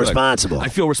 Because you feel responsible. I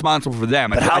feel responsible for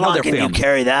them. But how long can you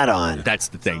carry that on? That's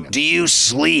the thing. Do you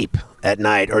sleep at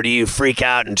night, or do you freak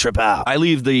out and trip out? I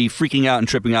leave the freaking out and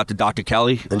tripping out to Dr.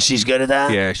 Kelly. And she's good at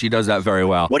that? Yeah, she does that very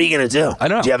well. What are you going to do? I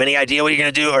don't know. Do you have any idea what you're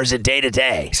going to do, or is it day to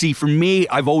day? See, for me,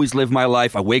 I've always lived my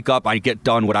life. I wake up, I get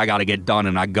done what I got to get done,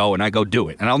 and I go do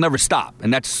it. And I'll never stop.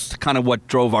 And that's kind of what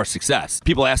drove our success.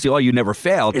 People ask you, you never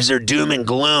failed. Is there doom and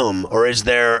gloom, or is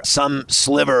there some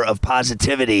sliver of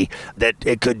positivity that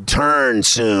it could turn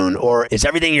soon? Or is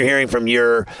everything you're hearing from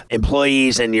your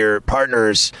employees and your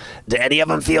partners, do any of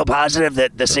them feel positive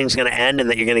that this thing's going to end and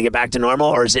that you're going to get back to normal,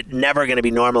 or is it never going to be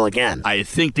normal again? I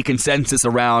think the consensus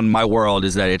around my world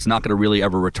is that it's not going to really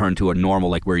ever return to a normal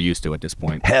like we're used to at this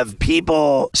point. Have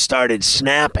people started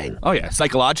snapping? Oh, yeah.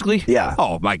 Psychologically? Yeah.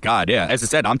 Oh, my God, yeah. As I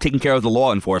said, I'm taking care of the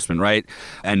law enforcement, right?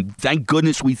 And thank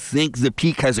goodness we think the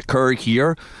peak has occurred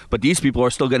here, but these people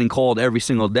are still getting called every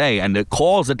single day, and the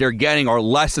calls that they're getting are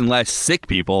less and less sick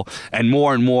people and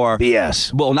more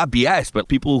BS. Well, not BS, but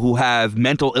people who have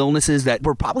mental illnesses that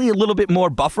were probably a little bit more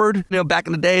buffered. Back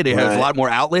in the day, they had a lot more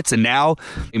outlets, and now,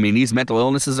 these mental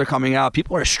illnesses are coming out.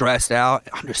 People are stressed out,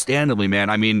 understandably,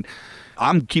 man.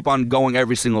 I'm keep on going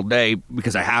every single day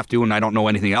because I have to and I don't know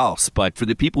anything else. But for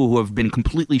the people who have been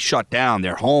completely shut down,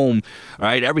 they're home,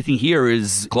 right? Everything here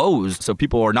is closed. So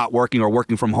people are not working or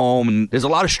working from home. And there's a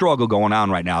lot of struggle going on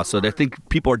right now. So I think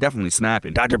people are definitely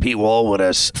snapping. Dr. Pete Wohl with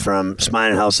us from Spine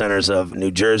and Health Centers of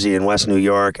New Jersey and West New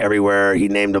York, everywhere. He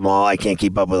named them all. I can't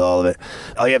keep up with all of it.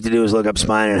 All you have to do is look up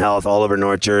Spine and Health all over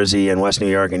North Jersey and West New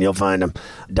York and you'll find them.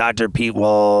 Dr. Pete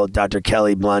Wohl, Dr.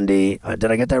 Kelly Blundy.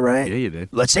 Did I get that right? Yeah, you did.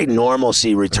 Let's say normalcy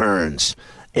returns.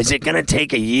 Is it going to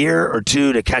take a year or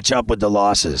two to catch up with the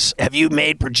losses? Have you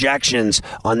made projections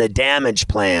on the damage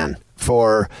plan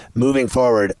for moving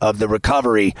forward of the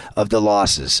recovery of the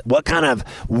losses? What kind of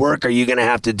work are you going to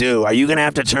have to do? Are you going to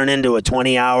have to turn into a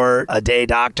 20-hour-a-day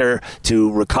doctor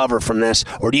to recover from this?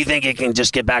 Or do you think it can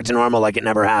just get back to normal like it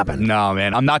never happened? No,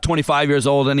 man. I'm not 25 years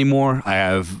old anymore. I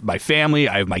have my family.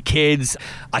 I have my kids.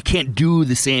 I can't do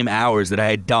the same hours that I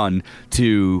had done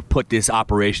to put this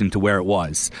operation to where it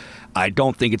was. I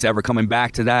don't think it's ever coming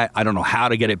back to that. I don't know how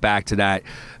to get it back to that.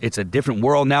 It's a different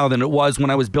world now than it was when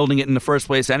I was building it in the first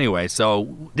place anyway. So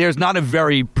there's not a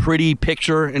very pretty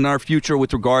picture in our future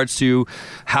with regards to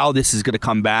how this is going to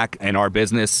come back in our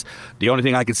business. The only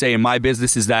thing I can say in my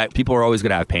business is that people are always going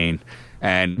to have pain.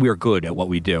 and we're good at what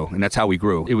we do, and that's how we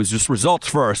grew. It was just results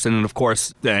first, and then, of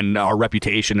course, then our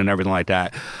reputation and everything like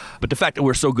that. But the fact that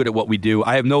we're so good at what we do,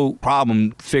 I have no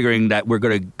problem figuring that we're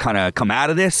going to kind of come out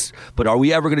of this. But are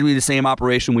we ever going to be the same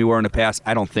operation we were in the past?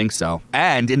 I don't think so.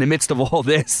 And in the midst of all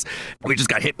this, we just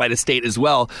got hit by the state as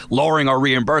well, lowering our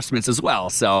reimbursements as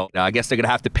well. So I guess they're going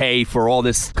to have to pay for all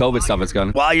this COVID stuff that's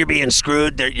going. While you're being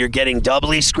screwed, you're getting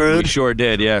doubly screwed. We sure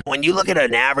did, yeah. When you look at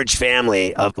an average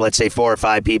family of, let's say, 4 or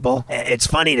 5 people, it's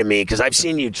funny to me because I've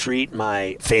seen you treat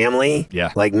my family,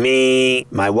 like me,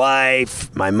 my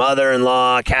wife, my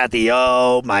mother-in-law, Kathy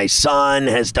O, my son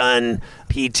has done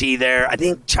PT there. I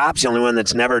think Chop's the only one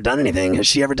that's never done anything. Has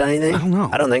she ever done anything? I don't know.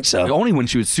 I don't think so. Only when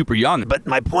she was super young. But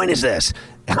my point is this.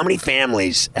 How many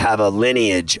families have a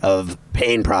lineage of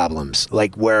pain problems?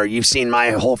 Like where you've seen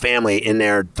my whole family in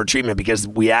there for treatment because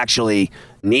we actually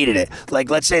needed it. Like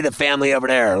let's say the family over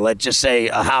there, let's just say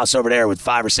a house over there with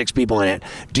 5 or 6 people in it.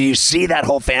 Do you see that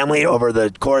whole family over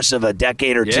the course of a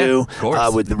decade or two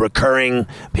with the recurring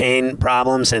pain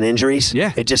problems and injuries?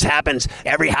 Yeah. It just happens.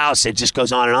 Every house, it just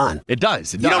goes on and on. It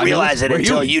does. You don't realize it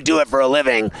until you do it for a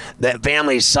living, that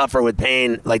families suffer with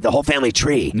pain, like the whole family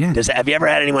tree. Yeah. Have you ever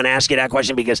had anyone ask you that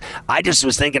question? Because I just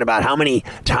was thinking about how many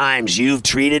times you've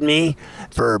treated me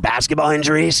for basketball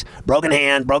injuries, broken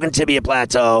hand, broken tibia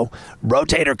plateau,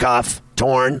 rotator cuff,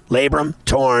 torn, labrum,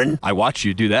 torn. I watched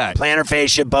you do that. Plantar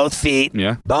fascia, both feet.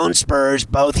 Yeah. Bone spurs,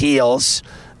 both heels.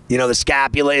 You know, the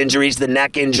scapula injuries, the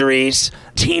neck injuries,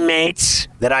 teammates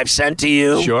that I've sent to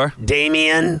you. Sure.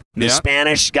 Damien, the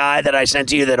Spanish guy that I sent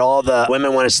to you that all the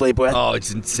women want to sleep with. Oh,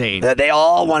 it's insane. They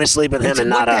all want to sleep with him and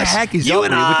not us. What the heck is you up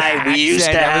and with I, we used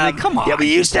to have. Come on. Yeah,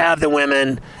 we used to have the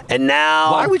women, and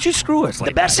now. Why would you screw us like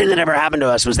the best thing that ever happened to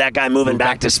us was that guy moving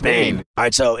back to Spain. All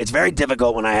right, so it's very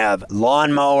difficult when I have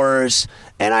lawnmowers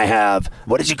and I have,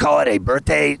 what did you call it, a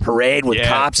birthday parade with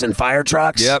cops and fire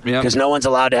trucks? Yep. Because no one's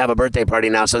allowed to have a birthday party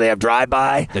now, so they have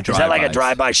drive-by. Is that like a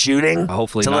drive-by shooting?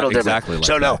 Hopefully it's a not little exactly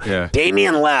different. like So that.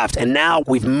 Damien left, and now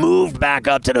we've moved back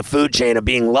up to the food chain of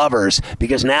being lovers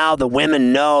because now the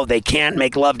women know they can't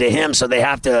make love to him, so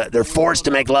they're forced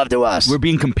to make love to us. We're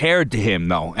being compared to him,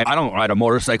 though. And I don't ride a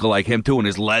motorcycle like him, too, in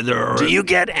his leather. Do you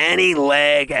get any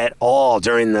leg at all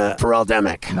during the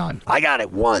Pharrell-demic? None. I got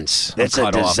it once. It's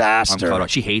a disaster. I'm cut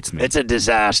off. She hates me. It's a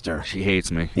disaster. She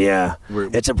hates me. Yeah,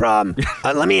 it's a problem.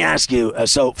 Let me ask you,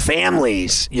 so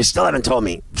families, you still haven't told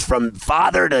me, from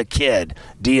father to kid,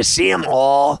 do you see them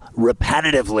all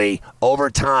repetitively over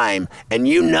time? And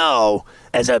you know,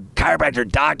 as a chiropractor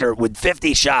doctor with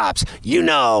 50 shops, you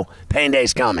know pain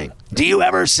day's coming. Do you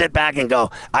ever sit back and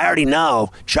go, I already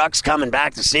know Chuck's coming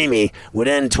back to see me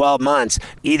within 12 months.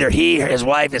 Either he, his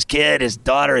wife, his kid, his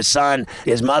daughter, his son,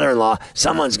 his mother-in-law,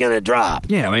 someone's going to drop.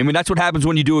 Yeah, I mean, that's what happens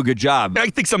when you do a good job. I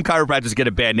think some chiropractors get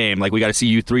a bad name, like we got to see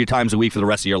you 3 times a week for the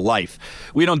rest of your life.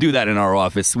 We don't do that in our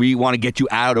office. We want to get you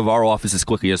out of our office as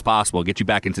quickly as possible, get you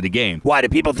back into the game. Why? Do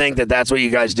people think that that's what you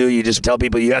guys do? You just tell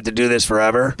people you have to do this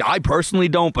forever? I personally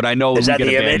don't, but I know we get a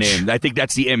bad image? name. I think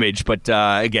that's the image, but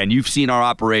again, you've seen our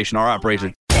operation. Want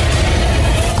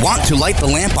to light the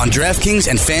lamp on DraftKings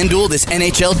and FanDuel this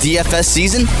NHL DFS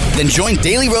season? Then join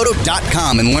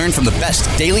DailyRoto.com and learn from the best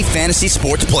daily fantasy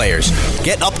sports players.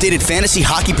 Get updated fantasy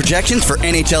hockey projections for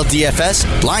NHL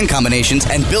DFS, line combinations,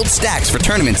 and build stacks for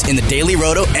tournaments in the Daily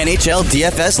Roto NHL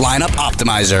DFS Lineup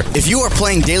Optimizer. If you are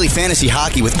playing daily fantasy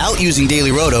hockey without using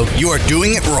Daily Roto, you are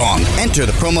doing it wrong. Enter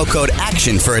the promo code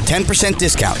ACTION for a 10%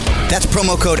 discount. That's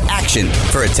promo code ACTION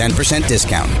for a 10%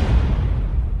 discount.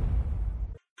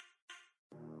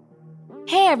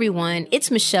 Hey everyone, it's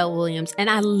Michelle Williams, and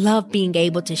I love being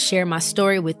able to share my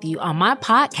story with you on my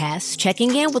podcast,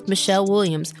 Checking In with Michelle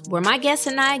Williams, where my guests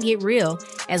and I get real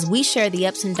as we share the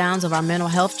ups and downs of our mental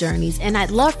health journeys, and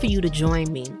I'd love for you to join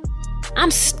me.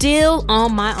 I'm still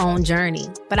on my own journey,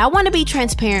 but I want to be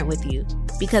transparent with you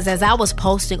because as I was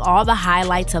posting all the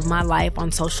highlights of my life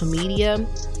on social media,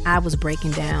 I was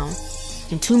breaking down.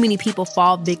 And too many people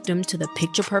fall victim to the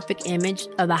picture-perfect image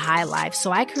of the high life,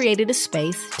 so I created a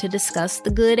space to discuss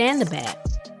the good and the bad.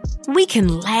 We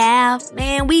can laugh,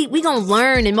 man, we gonna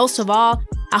learn, and most of all,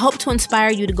 I hope to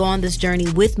inspire you to go on this journey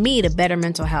with me to better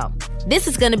mental health. This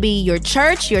is gonna be your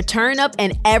church, your turn-up,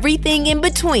 and everything in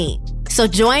between. So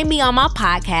join me on my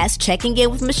podcast, Checking In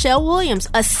with Michelle Williams,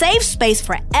 a safe space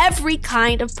for every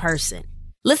kind of person.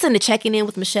 Listen to Checking In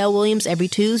with Michelle Williams every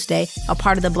Tuesday, a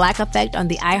part of the Black Effect on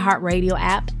the iHeartRadio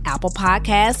app, Apple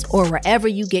Podcasts, or wherever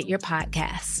you get your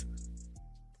podcasts.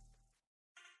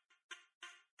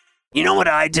 You know what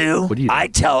I do? What do you do? I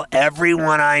tell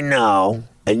everyone I know,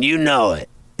 and you know it.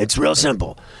 It's real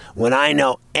simple. When I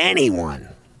know anyone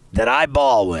that I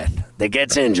ball with that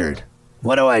gets injured,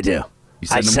 what do?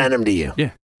 I send them to you.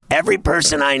 Yeah. Every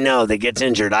person I know that gets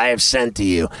injured, I have sent to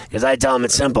you because I tell them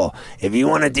it's simple. If you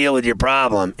want to deal with your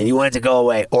problem and you want it to go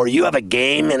away, or you have a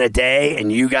game in a day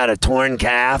and you got a torn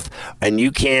calf and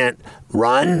you can't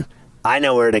run, I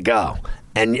know where to go.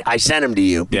 And I send them to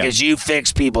you because you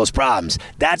fix people's problems.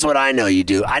 That's what I know you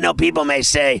do. I know people may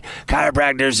say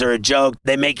chiropractors are a joke.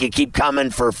 They make you keep coming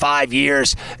for 5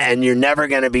 years and you're never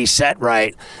going to be set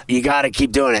right. You got to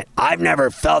keep doing it. I've never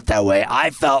felt that way. I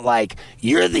felt like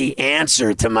you're the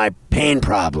answer to my pain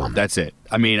problem. That's it.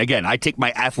 I mean, again, I take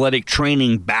my athletic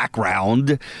training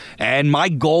background, and my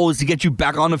goal is to get you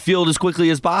back on the field as quickly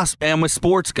as possible. I'm a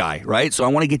sports guy, right? So I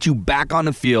want to get you back on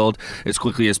the field as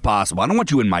quickly as possible. I don't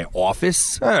want you in my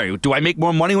office. Hey, do I make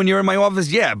more money when you're in my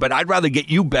office? Yeah, but I'd rather get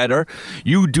you better.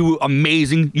 You do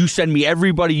amazing. You send me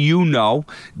everybody you know,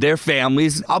 their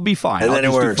families. I'll be fine. And I'll then it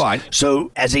just works. do fine.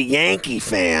 So as a Yankee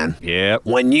fan, Yep.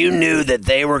 when you knew that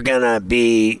they were going to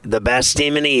be the best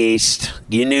team in the East,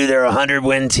 you knew they're a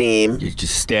 100-win team. You're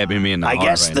just stabbing me in the I heart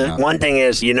guess right the now. one thing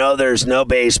is, there's no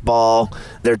baseball.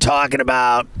 They're talking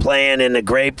about playing in the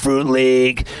Grapefruit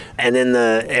League and in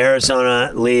the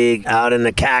Arizona League out in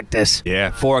the Cactus.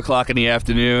 Yeah, 4 o'clock in the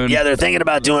afternoon. Yeah, they're thinking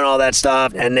about doing all that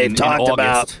stuff, and they've In talked August.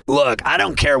 about, look, I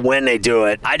don't care when they do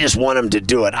it. I just want them to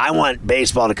do it. I want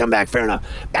baseball to come back. Fair enough.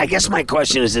 I guess my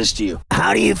question is this to you.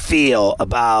 How do you feel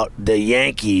about the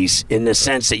Yankees in the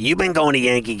sense that you've been going to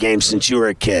Yankee games since you were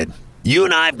a kid? You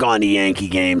and I have gone to Yankee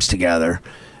games together.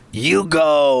 You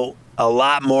go a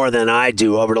lot more than I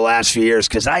do over the last few years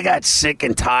because I got sick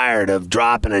and tired of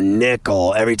dropping a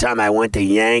nickel every time I went to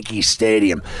Yankee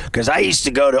Stadium. Because I used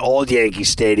to go to old Yankee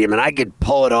Stadium and I could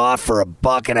pull it off for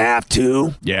 $1.50,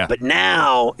 $2. Yeah. But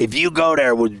now, if you go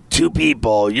there with 2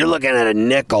 people, you're looking at a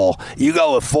nickel. You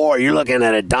go with 4, you're looking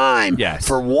at a dime. Yes.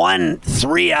 For 1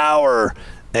 3-hour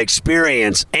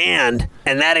experience, and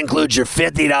that includes your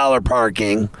 $50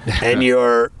 parking and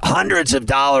your hundreds of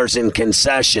dollars in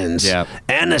concessions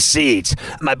and the seats.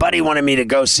 My buddy wanted me to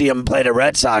go see him play the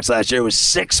Red Sox last year. It was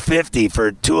 $650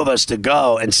 for 2 of us to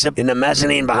go and sit in the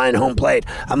mezzanine behind home plate.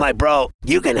 I'm like, bro,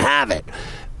 you can have it.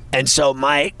 And so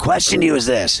my question to you is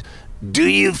this. Do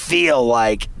you feel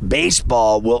like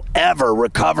baseball will ever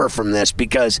recover from this?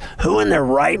 Because who in their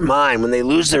right mind, when they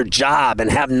lose their job and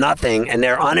have nothing and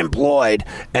they're unemployed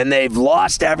and they've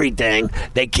lost everything,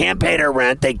 they can't pay their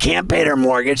rent, they can't pay their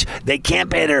mortgage, they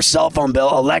can't pay their cell phone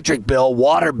bill, electric bill,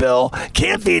 water bill,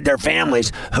 can't feed their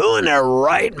families. Who in their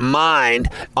right mind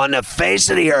on the face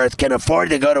of the earth can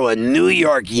afford to go to a New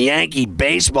York Yankee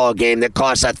baseball game that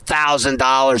costs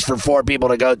 $1,000 for 4 people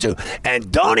to go to?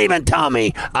 And don't even tell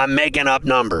me I'm making up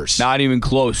numbers. Not even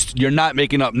close. You're not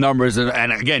making up numbers.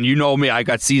 And again, you know me, I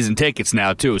got season tickets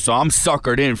now too, so I'm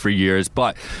suckered in for years.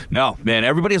 But no, man,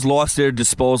 everybody's lost their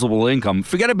disposable income.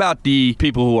 Forget about the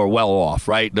people who are well off,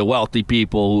 right? The wealthy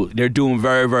people, they're doing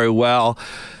very, very well.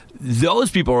 Those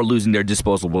people are losing their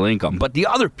disposable income. But the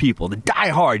other people, the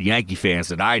diehard Yankee fans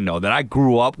that I know, that I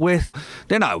grew up with,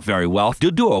 they're not very wealthy.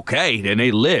 They'll do okay, and they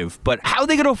live. But how are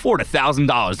they going to afford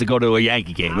 $1,000 to go to a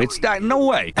Yankee game? It's not, no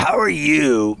way. How are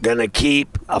you going to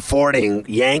keep affording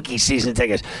Yankee season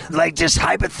tickets? Like, just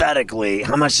hypothetically,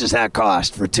 how much does that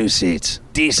cost for 2 seats?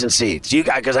 Decent seats. You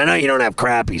got, because I know you don't have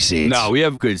crappy seats. No, we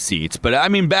have good seats. But I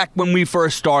mean, back when we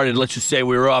first started, let's just say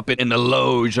we were up in the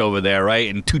loge over there, right?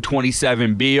 In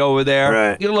 227B over there.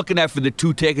 Right. You're looking at, for the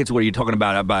 2 tickets, what are you talking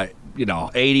about? About,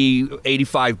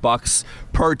 $85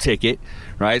 per ticket,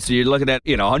 right? So you're looking at,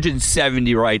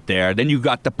 $170 right there. Then you've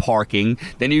got the parking.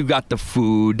 Then you've got the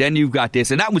food. Then you've got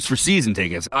this. And that was for season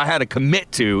tickets. I had to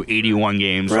commit to 81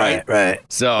 games, right? Right.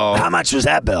 So How much was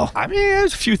that bill? I mean, it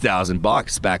was a few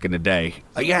 $1,000 back in the day.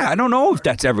 Yeah, I don't know if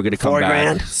that's ever going to come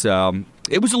back. $4,000? So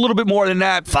it was a little bit more than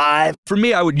that. 5? For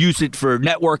me, I would use it for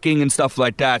networking and stuff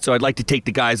like that. So I'd like to take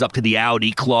the guys up to the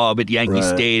Audi Club at Yankee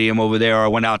Stadium over there. I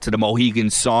went out to the Mohegan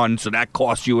Sun, so that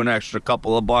cost you an extra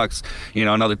couple of bucks.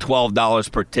 Another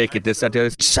 $12 per ticket. This, that,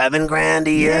 this. $7,000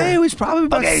 a year? Yeah, it was probably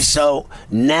about. Okay, so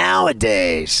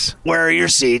nowadays, where are your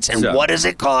seats, and what does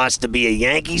it cost to be a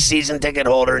Yankee season ticket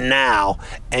holder now?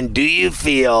 And do you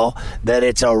feel that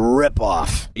it's a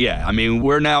ripoff? Yeah, I mean,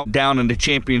 we're now down in the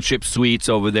championship suites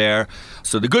over there.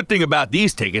 So the good thing about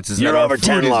these tickets is You're that over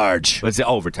 10 large. It's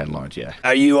over 10 large, yeah.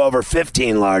 Are you over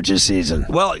 15 large this season?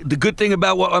 Well, the good thing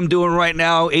about what I'm doing right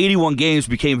now, 81 games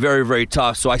became very, very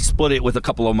tough, so I split it with a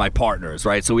couple of my partners,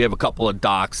 right? So we have a couple of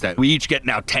docs that we each get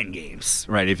now 10 games,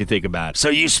 right, if you think about it. So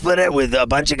you split it with a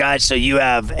bunch of guys, so you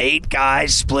have 8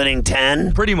 guys splitting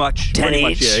 10? Pretty much. 10 pretty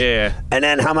each? Much, yeah. And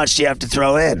then how much do you have to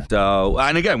throw in? So,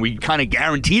 and again, we kind of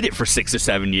guaranteed it for 6 or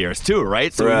 7 years too,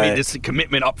 right? So we made this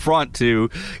commitment up front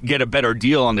to get a better better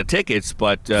deal on the tickets,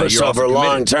 but you're so also for committed.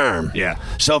 long term. Yeah.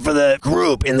 So for the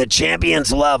group in the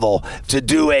Champions level to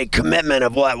do a commitment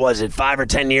of what was it, 5 or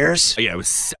 10 years? Yeah, I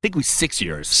think it was 6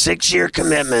 years. 6-year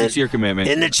commitment. 6-year commitment.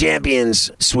 In the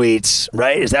Champions Suites,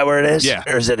 right? Is that where it is? Yeah.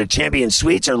 Or is it a Champions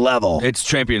Suites or level? It's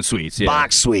Champion Suites, yeah.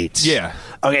 Box Suites. Yeah.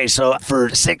 Okay, so for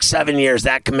 6-7 years,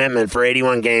 that commitment for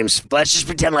 81 games, let's just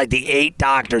pretend like the 8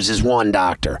 doctors is one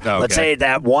doctor. Okay. Let's say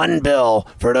that one bill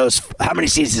for those, how many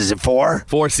seats is it, 4?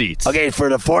 4 seats. Okay, for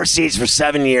the 4 seats for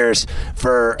 7 years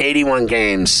for 81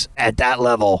 games at that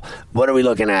level, what are we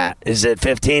looking at? Is it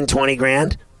 15, 20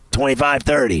 grand? 25,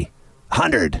 30?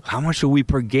 100. How much are we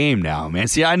per game now, man?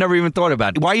 See, I never even thought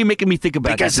about it. Why are you making me think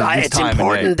about Because this it's time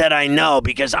important that I know,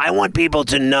 because I want people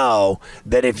to know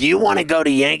that if you want to go to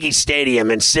Yankee Stadium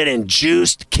and sit in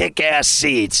juiced, kick-ass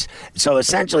seats, so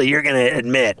essentially you're going to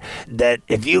admit that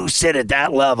if you sit at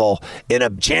that level in a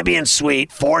champion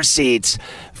suite, 4 seats,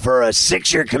 for a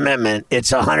 6-year commitment,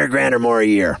 it's 100 grand or more a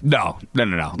year. No.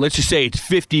 Let's just say it's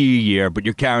 50 a year, but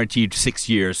you're guaranteed 6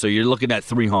 years, so you're looking at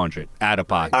 300 out of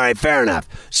pocket. All right, fair enough.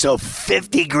 So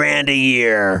 50 grand a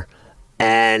year,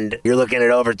 and you're looking at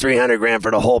over 300 grand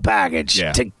for the whole package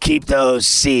to keep those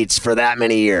seats for that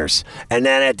many years. And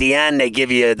then at the end, they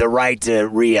give you the right to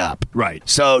re-up. Right.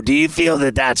 So do you feel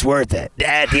that that's worth it?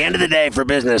 At the end of the day, for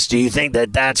business, do you think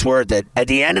that that's worth it? At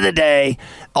the end of the day,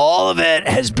 all of it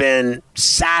has been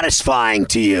satisfying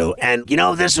to you. And, you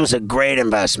know, this was a great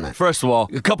investment. First of all,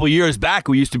 a couple of years back,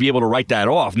 we used to be able to write that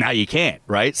off. Now you can't,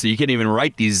 right? So you can't even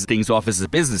write these things off as a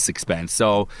business expense.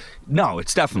 So, no,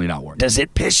 it's definitely not worth it. Does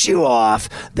it piss you off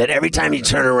that every time you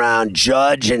turn around,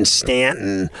 Judge and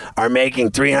Stanton are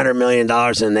making $300 million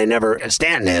and they never...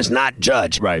 Stanton is, not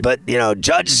Judge. Right. But, you know,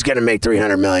 Judge is going to make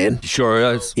 $300 million.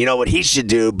 Sure is. You know what he should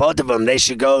do? Both of them, they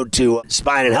should go to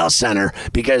Spine and Health Center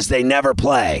because they never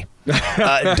play.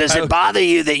 Does it bother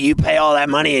you that you pay all that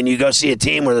money and you go see a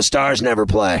team where the stars never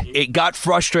play? It got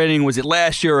frustrating. Was it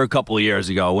last year or a couple of years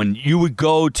ago when you would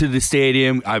go to the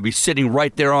stadium? I'd be sitting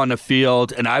right there on the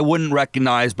field, and I wouldn't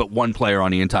recognize but one player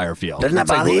on the entire field. Doesn't that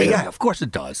bother you? Yeah, of course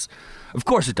it does. Of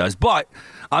course it does. But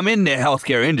I'm in the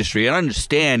healthcare industry and I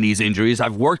understand these injuries.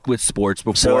 I've worked with sports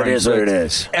before. So it is what it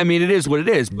is. I mean, it is what it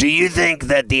is. Do you think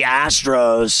that the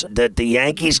Astros, that the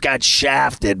Yankees got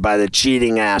shafted by the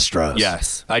cheating Astros?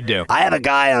 Yes, I do. I have a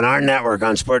guy on our network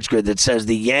on Sports Grid that says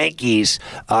the Yankees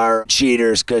are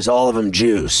cheaters because all of them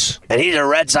juice. And he's a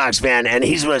Red Sox fan, and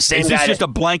he's the same guy. Is this just a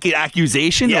blanket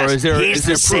accusation? Yes, or is there he's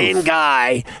the proof? same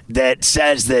guy that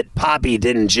says that Poppy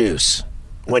didn't juice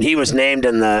when he was named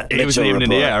in the Mitchell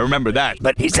report. Yeah, I remember that.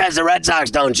 But he says the Red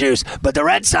Sox don't juice, but the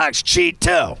Red Sox cheat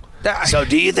too. So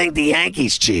do you think the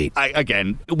Yankees cheat?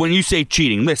 Again, when you say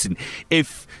cheating, listen,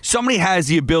 if somebody has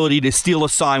the ability to steal a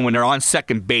sign when they're on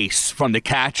second base from the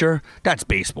catcher, that's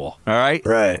baseball, all right?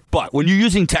 Right. But when you're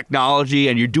using technology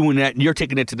and you're doing that and you're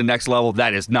taking it to the next level,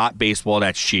 that is not baseball,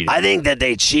 that's cheating. I think that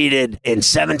they cheated in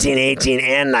 17, 18,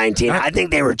 and 19. I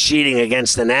think they were cheating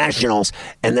against the Nationals,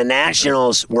 and the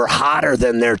Nationals were hotter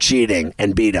than their cheating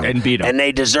and beat them. And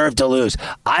they deserved to lose.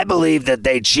 I believe that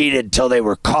they cheated till they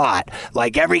were caught.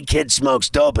 Like every kid smokes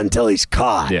dope until he's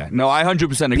caught. Yeah, no, I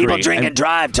 100% agree. People drink and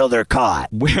drive till they're caught.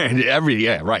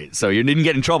 Right. So you didn't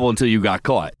get in trouble until you got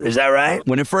caught. Is that right?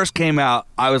 When it first came out,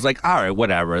 I was like, all right,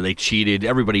 whatever. They cheated.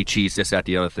 Everybody cheats, this, that,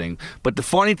 the other thing. But the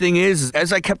funny thing is,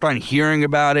 as I kept on hearing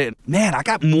about it, man, I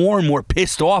got more and more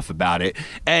pissed off about it.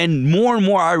 And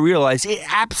more I realized it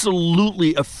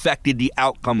absolutely affected the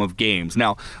outcome of games.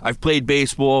 Now, I've played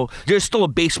baseball. There's still a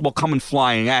baseball coming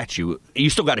flying at you. You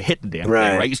still got to hit the damn thing,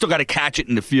 right? You still got to catch it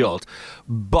in the field.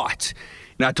 But...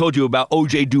 And I told you about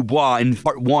O.J. Dubois in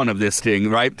part 1 of this thing,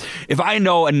 right? If I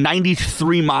know a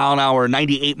 93-mile-an-hour,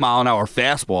 98-mile-an-hour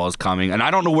fastball is coming, and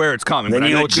I don't know where it's coming, then but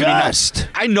I know it's going to be nice.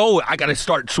 I know I got to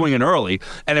start swinging early.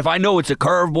 And if I know it's a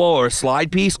curveball or a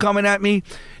slide piece coming at me,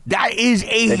 that is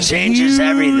a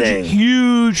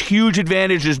huge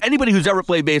advantage. Anybody who's ever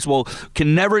played baseball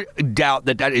can never doubt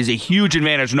that is a huge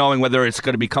advantage, knowing whether it's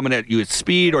going to be coming at you at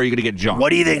speed or you're going to get jumped.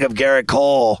 What do you think of Garrett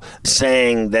Cole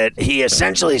saying that he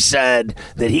essentially said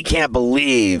that he can't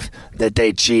believe that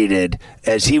they cheated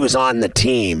as he was on the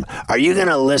team? Are you going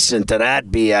to listen to that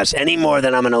BS any more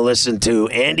than I'm going to listen to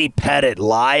Andy Pettitte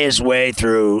lie his way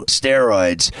through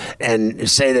steroids and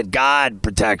say that God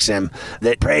protects him,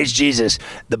 that praise Jesus?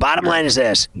 The bottom line is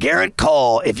this. Garrett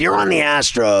Cole, if you're on the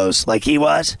Astros like he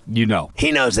was, you know.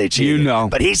 He knows they cheated. You know.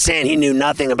 But he's saying he knew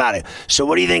nothing about it. So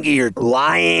what do you think of your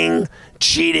lying,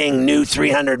 cheating new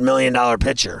 $300 million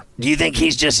pitcher? Do you think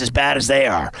he's just as bad as they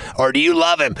are? Or do you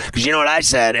love him? Because you know what I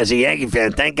said, as a Yankee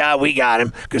fan. Thank God we got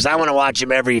him because I want to watch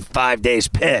him every 5 days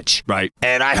pitch. Right.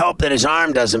 And I hope that his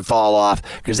arm doesn't fall off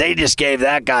because they just gave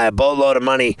that guy a boatload of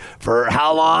money for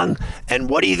how long? And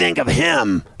what do you think of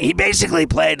him? He basically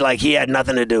played like he had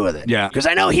nothing to do with it. Yeah. Because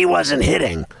I know he wasn't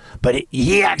hitting, but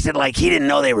he acted like he didn't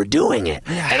know they were doing it.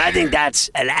 And I think that's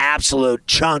an absolute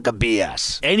chunk of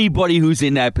BS. Anybody who's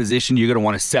in that position, you're going to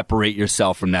want to separate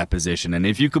yourself from that position. And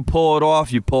if you could pull it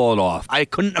off, you pull it off. I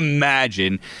couldn't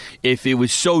imagine if it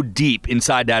was so deep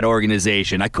inside that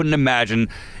organization. I couldn't imagine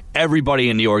everybody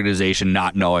in the organization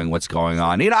not knowing what's going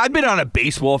on. I've been on a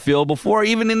baseball field before,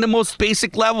 even in the most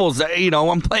basic levels.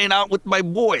 I'm playing out with my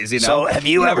boys. So have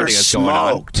you ever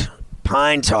smoked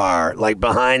pine tar, like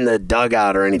behind the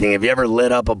dugout or anything? Have you ever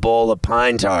lit up a bowl of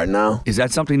pine tar? No? Is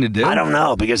that something to do? I don't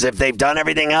know, because if they've done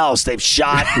everything else, they've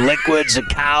shot liquids of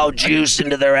cow juice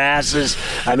into their asses.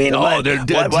 I mean, what haven't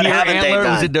they done?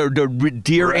 Was it the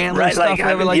deer antler right, stuff? Do you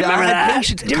remember that?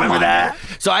 Do you remember that?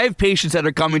 So I have patients that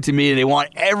are coming to me and they want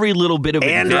every little bit of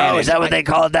andro, advantage. Is that what they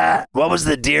called that? What was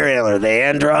the deer antler? The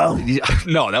andro?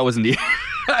 No, that wasn't the...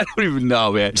 I don't even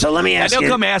know, man. So let me ask you.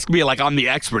 They'll come ask me like I'm the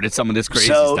expert at some of this crazy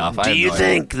stuff. Do you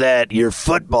think that your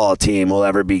football team will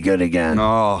ever be good again?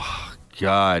 Oh,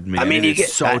 God, man. I mean,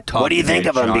 it's so tough. What do you think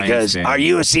of them? Because fan. Are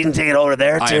you a season ticket holder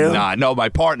there, too? I am not. No, my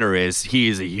partner is. He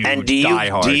is a huge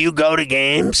diehard. Do you go to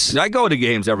games? I go to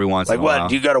games every once in a while. Like what?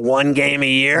 Do you go to one game a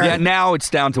year? Yeah, now it's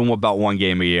down to about one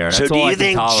game a year. So do you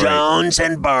think Jones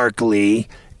and Barkley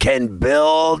can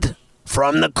build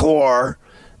from the core,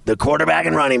 the quarterback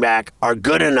and running back, are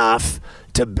good enough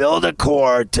to build a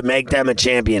core to make them a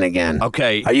champion again?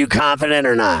 Okay. Are you confident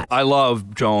or not? I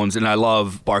love Jones and I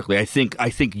love Barkley. I think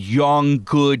young,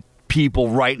 good people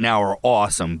right now are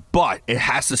awesome, but it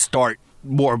has to start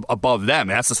more above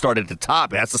them. It has to start at the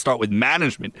top. It has to start with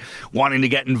management wanting to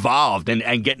get involved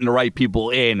and getting the right people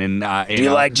in. And do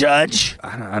you like Judge?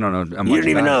 I don't know. You don't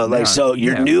even know.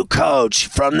 Your new coach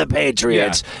from the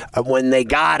Patriots, when they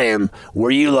got him, were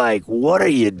you like, what are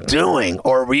you doing?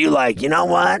 Or were you like, you know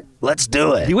what? Let's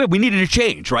do it. We needed a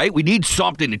change, right? We need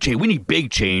something to change. We need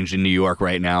big change in New York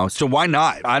right now. So why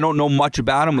not? I don't know much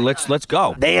about them. Let's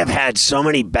go. They have had so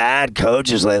many bad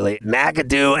coaches lately.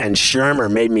 McAdoo and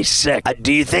Shermer made me sick.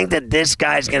 Do you think that this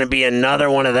guy's going to be another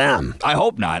one of them? I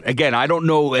hope not. Again, I don't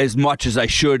know as much as I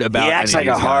should about. He acts like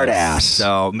a hard ass.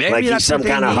 So maybe like that's he's some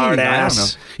kind of hard ass. I don't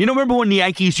know. You know, remember when the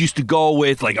Yankees used to go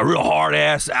with like a real hard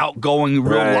ass, outgoing,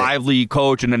 real lively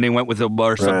coach, and then they went with a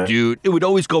more subdued? It would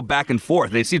always go back and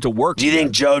forth. They seem to work. Do you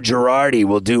think Joe Girardi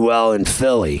will do well in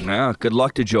Philly? Yeah, good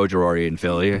luck to Joe Girardi in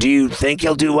Philly. Do you think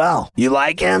he'll do well? You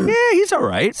like him? Yeah, he's all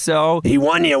right. So he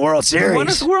won you a World Series. He won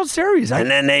us a World Series. And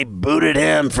then they booted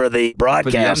him for the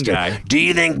broadcaster. Do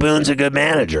you think Boone's a good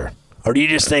manager? Or do you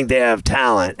just think they have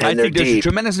talent and they're deep? I think there's a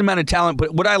tremendous amount of talent,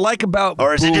 but what I like about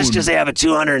Or is it just because they have a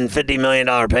 $250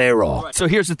 million payroll? So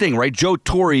here's the thing, right? Joe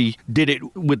Torre did it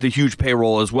with the huge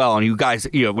payroll as well, and you guys,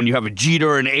 when you have a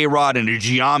Jeter, an A-Rod, and a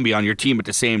Giambi on your team at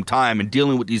the same time and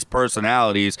dealing with these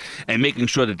personalities and making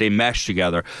sure that they mesh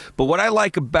together. But what I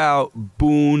like about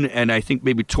Boone, and I think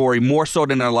maybe Torre, more so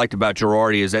than I liked about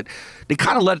Girardi, is that they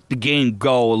kind of let the game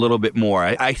go a little bit more.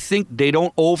 I think they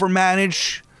don't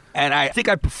overmanage. And I think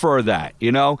I prefer that,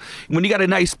 When you got a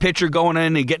nice pitcher going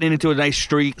in and getting into a nice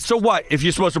streak, so what if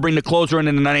you're supposed to bring the closer in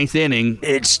the ninth inning?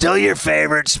 It's still your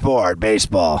favorite sport,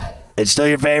 baseball. It's still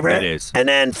your favorite? It is. And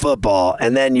then football.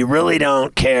 And then you really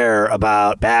don't care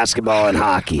about basketball and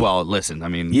hockey. Well, listen, I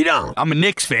mean... You don't. I'm a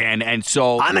Knicks fan, and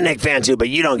so... I'm a Knicks fan, too, but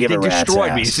you don't give a rat's ass. They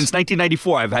destroyed me. Since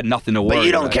 1994, I've had nothing to worry about. But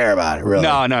you don't care about it, really.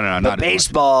 No, But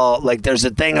baseball, like, there's a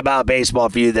thing about baseball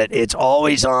for you that it's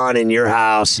always on in your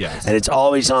house, and it's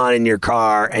always on in your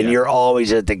car, and you're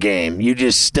always at the game. You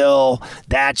just still...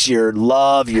 That's your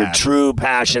love, your true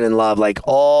passion and love. Like,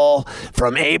 all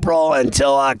from April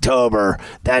until October,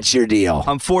 that's your deal.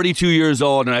 I'm 42 years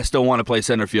old and I still want to play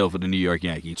center field for the New York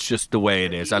Yankees. It's just the way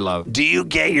it is. I love it. Do you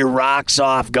get your rocks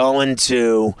off going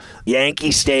to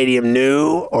Yankee Stadium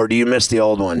new, or do you miss the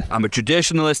old one? I'm a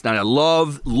traditionalist and I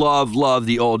love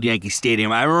the old Yankee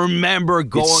Stadium. I remember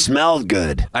going... It smelled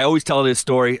good. I always tell this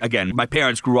story. Again, my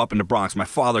parents grew up in the Bronx. My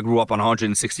father grew up on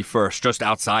 161st, just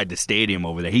outside the stadium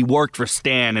over there. He worked for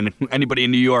Stan, and anybody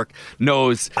in New York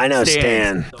knows I know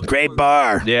Stan. Great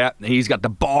bar. Yeah, he's got the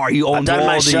bar. He owned I've done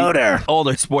my show go there. All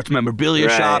the sports memorabilia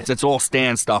Right. shops, it's all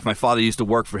Stan stuff. My father used to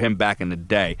work for him back in the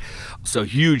day. So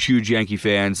huge Yankee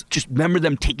fans. Just remember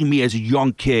them taking me as a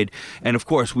young kid. And of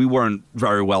course, we weren't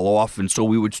very well off. And so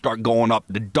we would start going up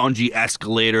the dungy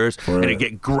escalators and it'd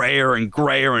get grayer and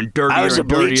grayer and dirtier. I was a and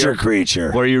dirtier. bleacher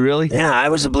creature. Were you really? Yeah, I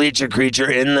was a bleacher creature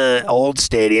in the old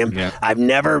stadium. Yeah. I've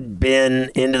never been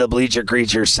into the bleacher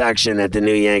creature section at the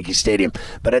new Yankee Stadium.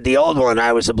 But at the old one,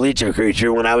 I was a bleacher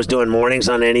creature. When I was doing mornings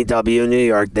on NEW New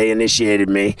York, they initiated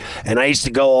me. And I used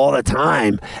to go all the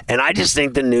time. And I just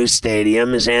think the new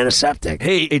stadium is antiseptic.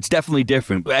 Hey, it's definitely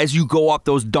different. As you go up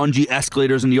those dungy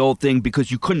escalators in the old thing,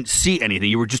 because you couldn't see anything,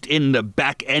 you were just in the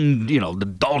back end, the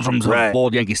doldrums Right. of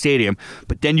old Yankee Stadium.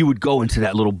 But then you would go into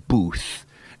that little booth.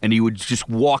 And you would just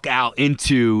walk out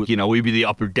into, we'd be the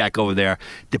upper deck over there,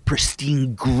 the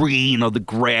pristine green of the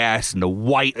grass and the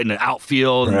white in the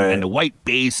outfield and the white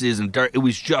bases and dirt. It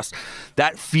was just,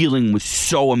 that feeling was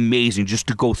so amazing just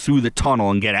to go through the tunnel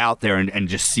and get out there and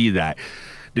just see that.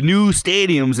 The new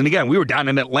stadiums, and again, we were down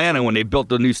in Atlanta when they built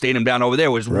the new stadium down over there.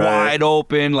 It was wide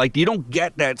open. Like, you don't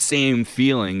get that same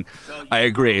feeling. I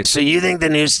agree. So you think the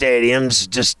new stadium's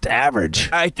just average?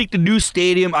 I think the new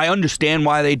stadium, I understand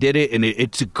why they did it, and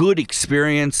it's a good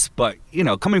experience, but,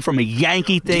 coming from a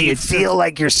Yankee thing, Do you feel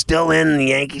like you're still in the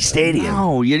Yankee Stadium?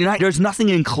 No, you're not. There's nothing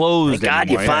enclosed Thank God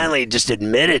anymore. you finally just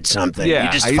admitted something. Yeah,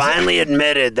 You just finally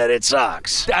admitted that it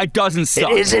sucks. It doesn't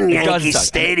suck. It isn't It doesn't Yankee suck.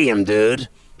 Stadium, dude.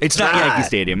 It's not Yankee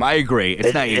Stadium. I agree.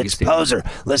 It's not Yankee It's Stadium. poser.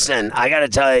 Listen, I got to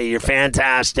tell you, you're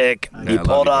fantastic. Yeah, You I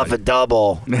pulled love off you, a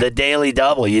double, the daily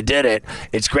double. You did it.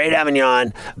 It's great having you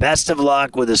on. Best of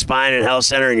luck with the Spine and Health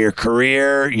Center in your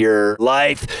career, your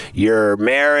life, your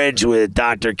marriage with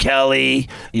Dr. Kelly.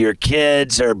 Your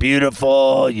kids are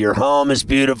beautiful. Your home is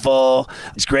beautiful.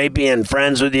 It's great being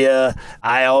friends with you.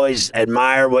 I always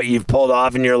admire what you've pulled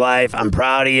off in your life. I'm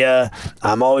proud of you.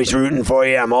 I'm always rooting for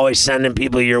you. I'm always sending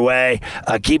people your way.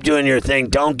 Keep doing your thing.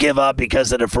 Don't give up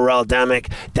because of the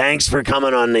Pharrell-demic. Thanks for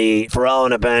coming on the Pharrell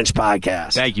on a Bench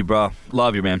podcast. Thank you, bro.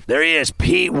 Love you, man. There he is,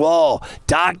 Pete Wohl,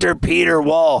 Dr. Peter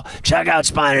Wohl. Check out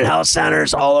Spine and Health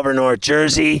Centers all over North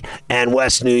Jersey and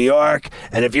West New York.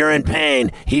 And if you're in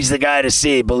pain, he's the guy to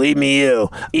see. Believe me,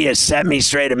 he has set me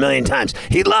straight a million times.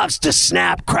 He loves to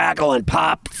snap, crackle, and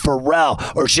pop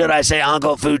Pharrell. Or should I say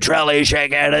Uncle Futrelli?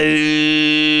 Shake it.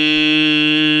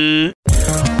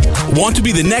 Want to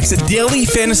be the next daily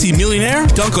fantasy millionaire?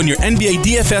 Dunk on your NBA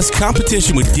DFS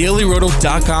competition with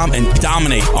DailyRoto.com and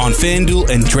dominate on FanDuel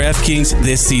and DraftKings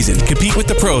this season. Compete with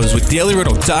the pros with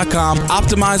DailyRoto.com,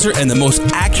 Optimizer, and the most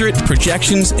accurate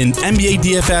projections in NBA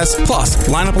DFS, plus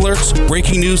lineup alerts,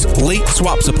 breaking news, late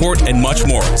swap support, and much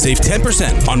more. Save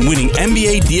 10% on winning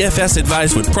NBA DFS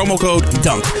advice with promo code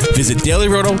DUNK. Visit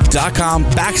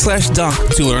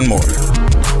DailyRoto.com/dunk to learn more.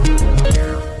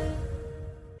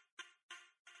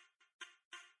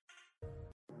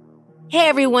 Hey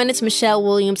everyone, it's Michelle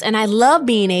Williams, and I love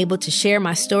being able to share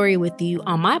my story with you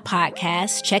on my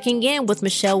podcast, Checking In with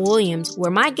Michelle Williams,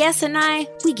 where my guests and I,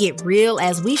 we get real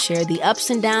as we share the ups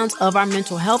and downs of our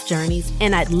mental health journeys,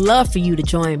 and I'd love for you to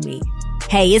join me.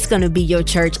 Hey, it's going to be your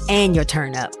church and your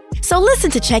turn up. So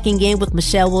listen to Checking In with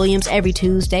Michelle Williams every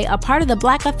Tuesday, a part of the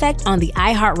Black Effect on the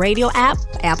iHeartRadio app,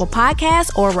 Apple Podcasts,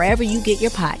 or wherever you get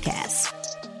your podcasts.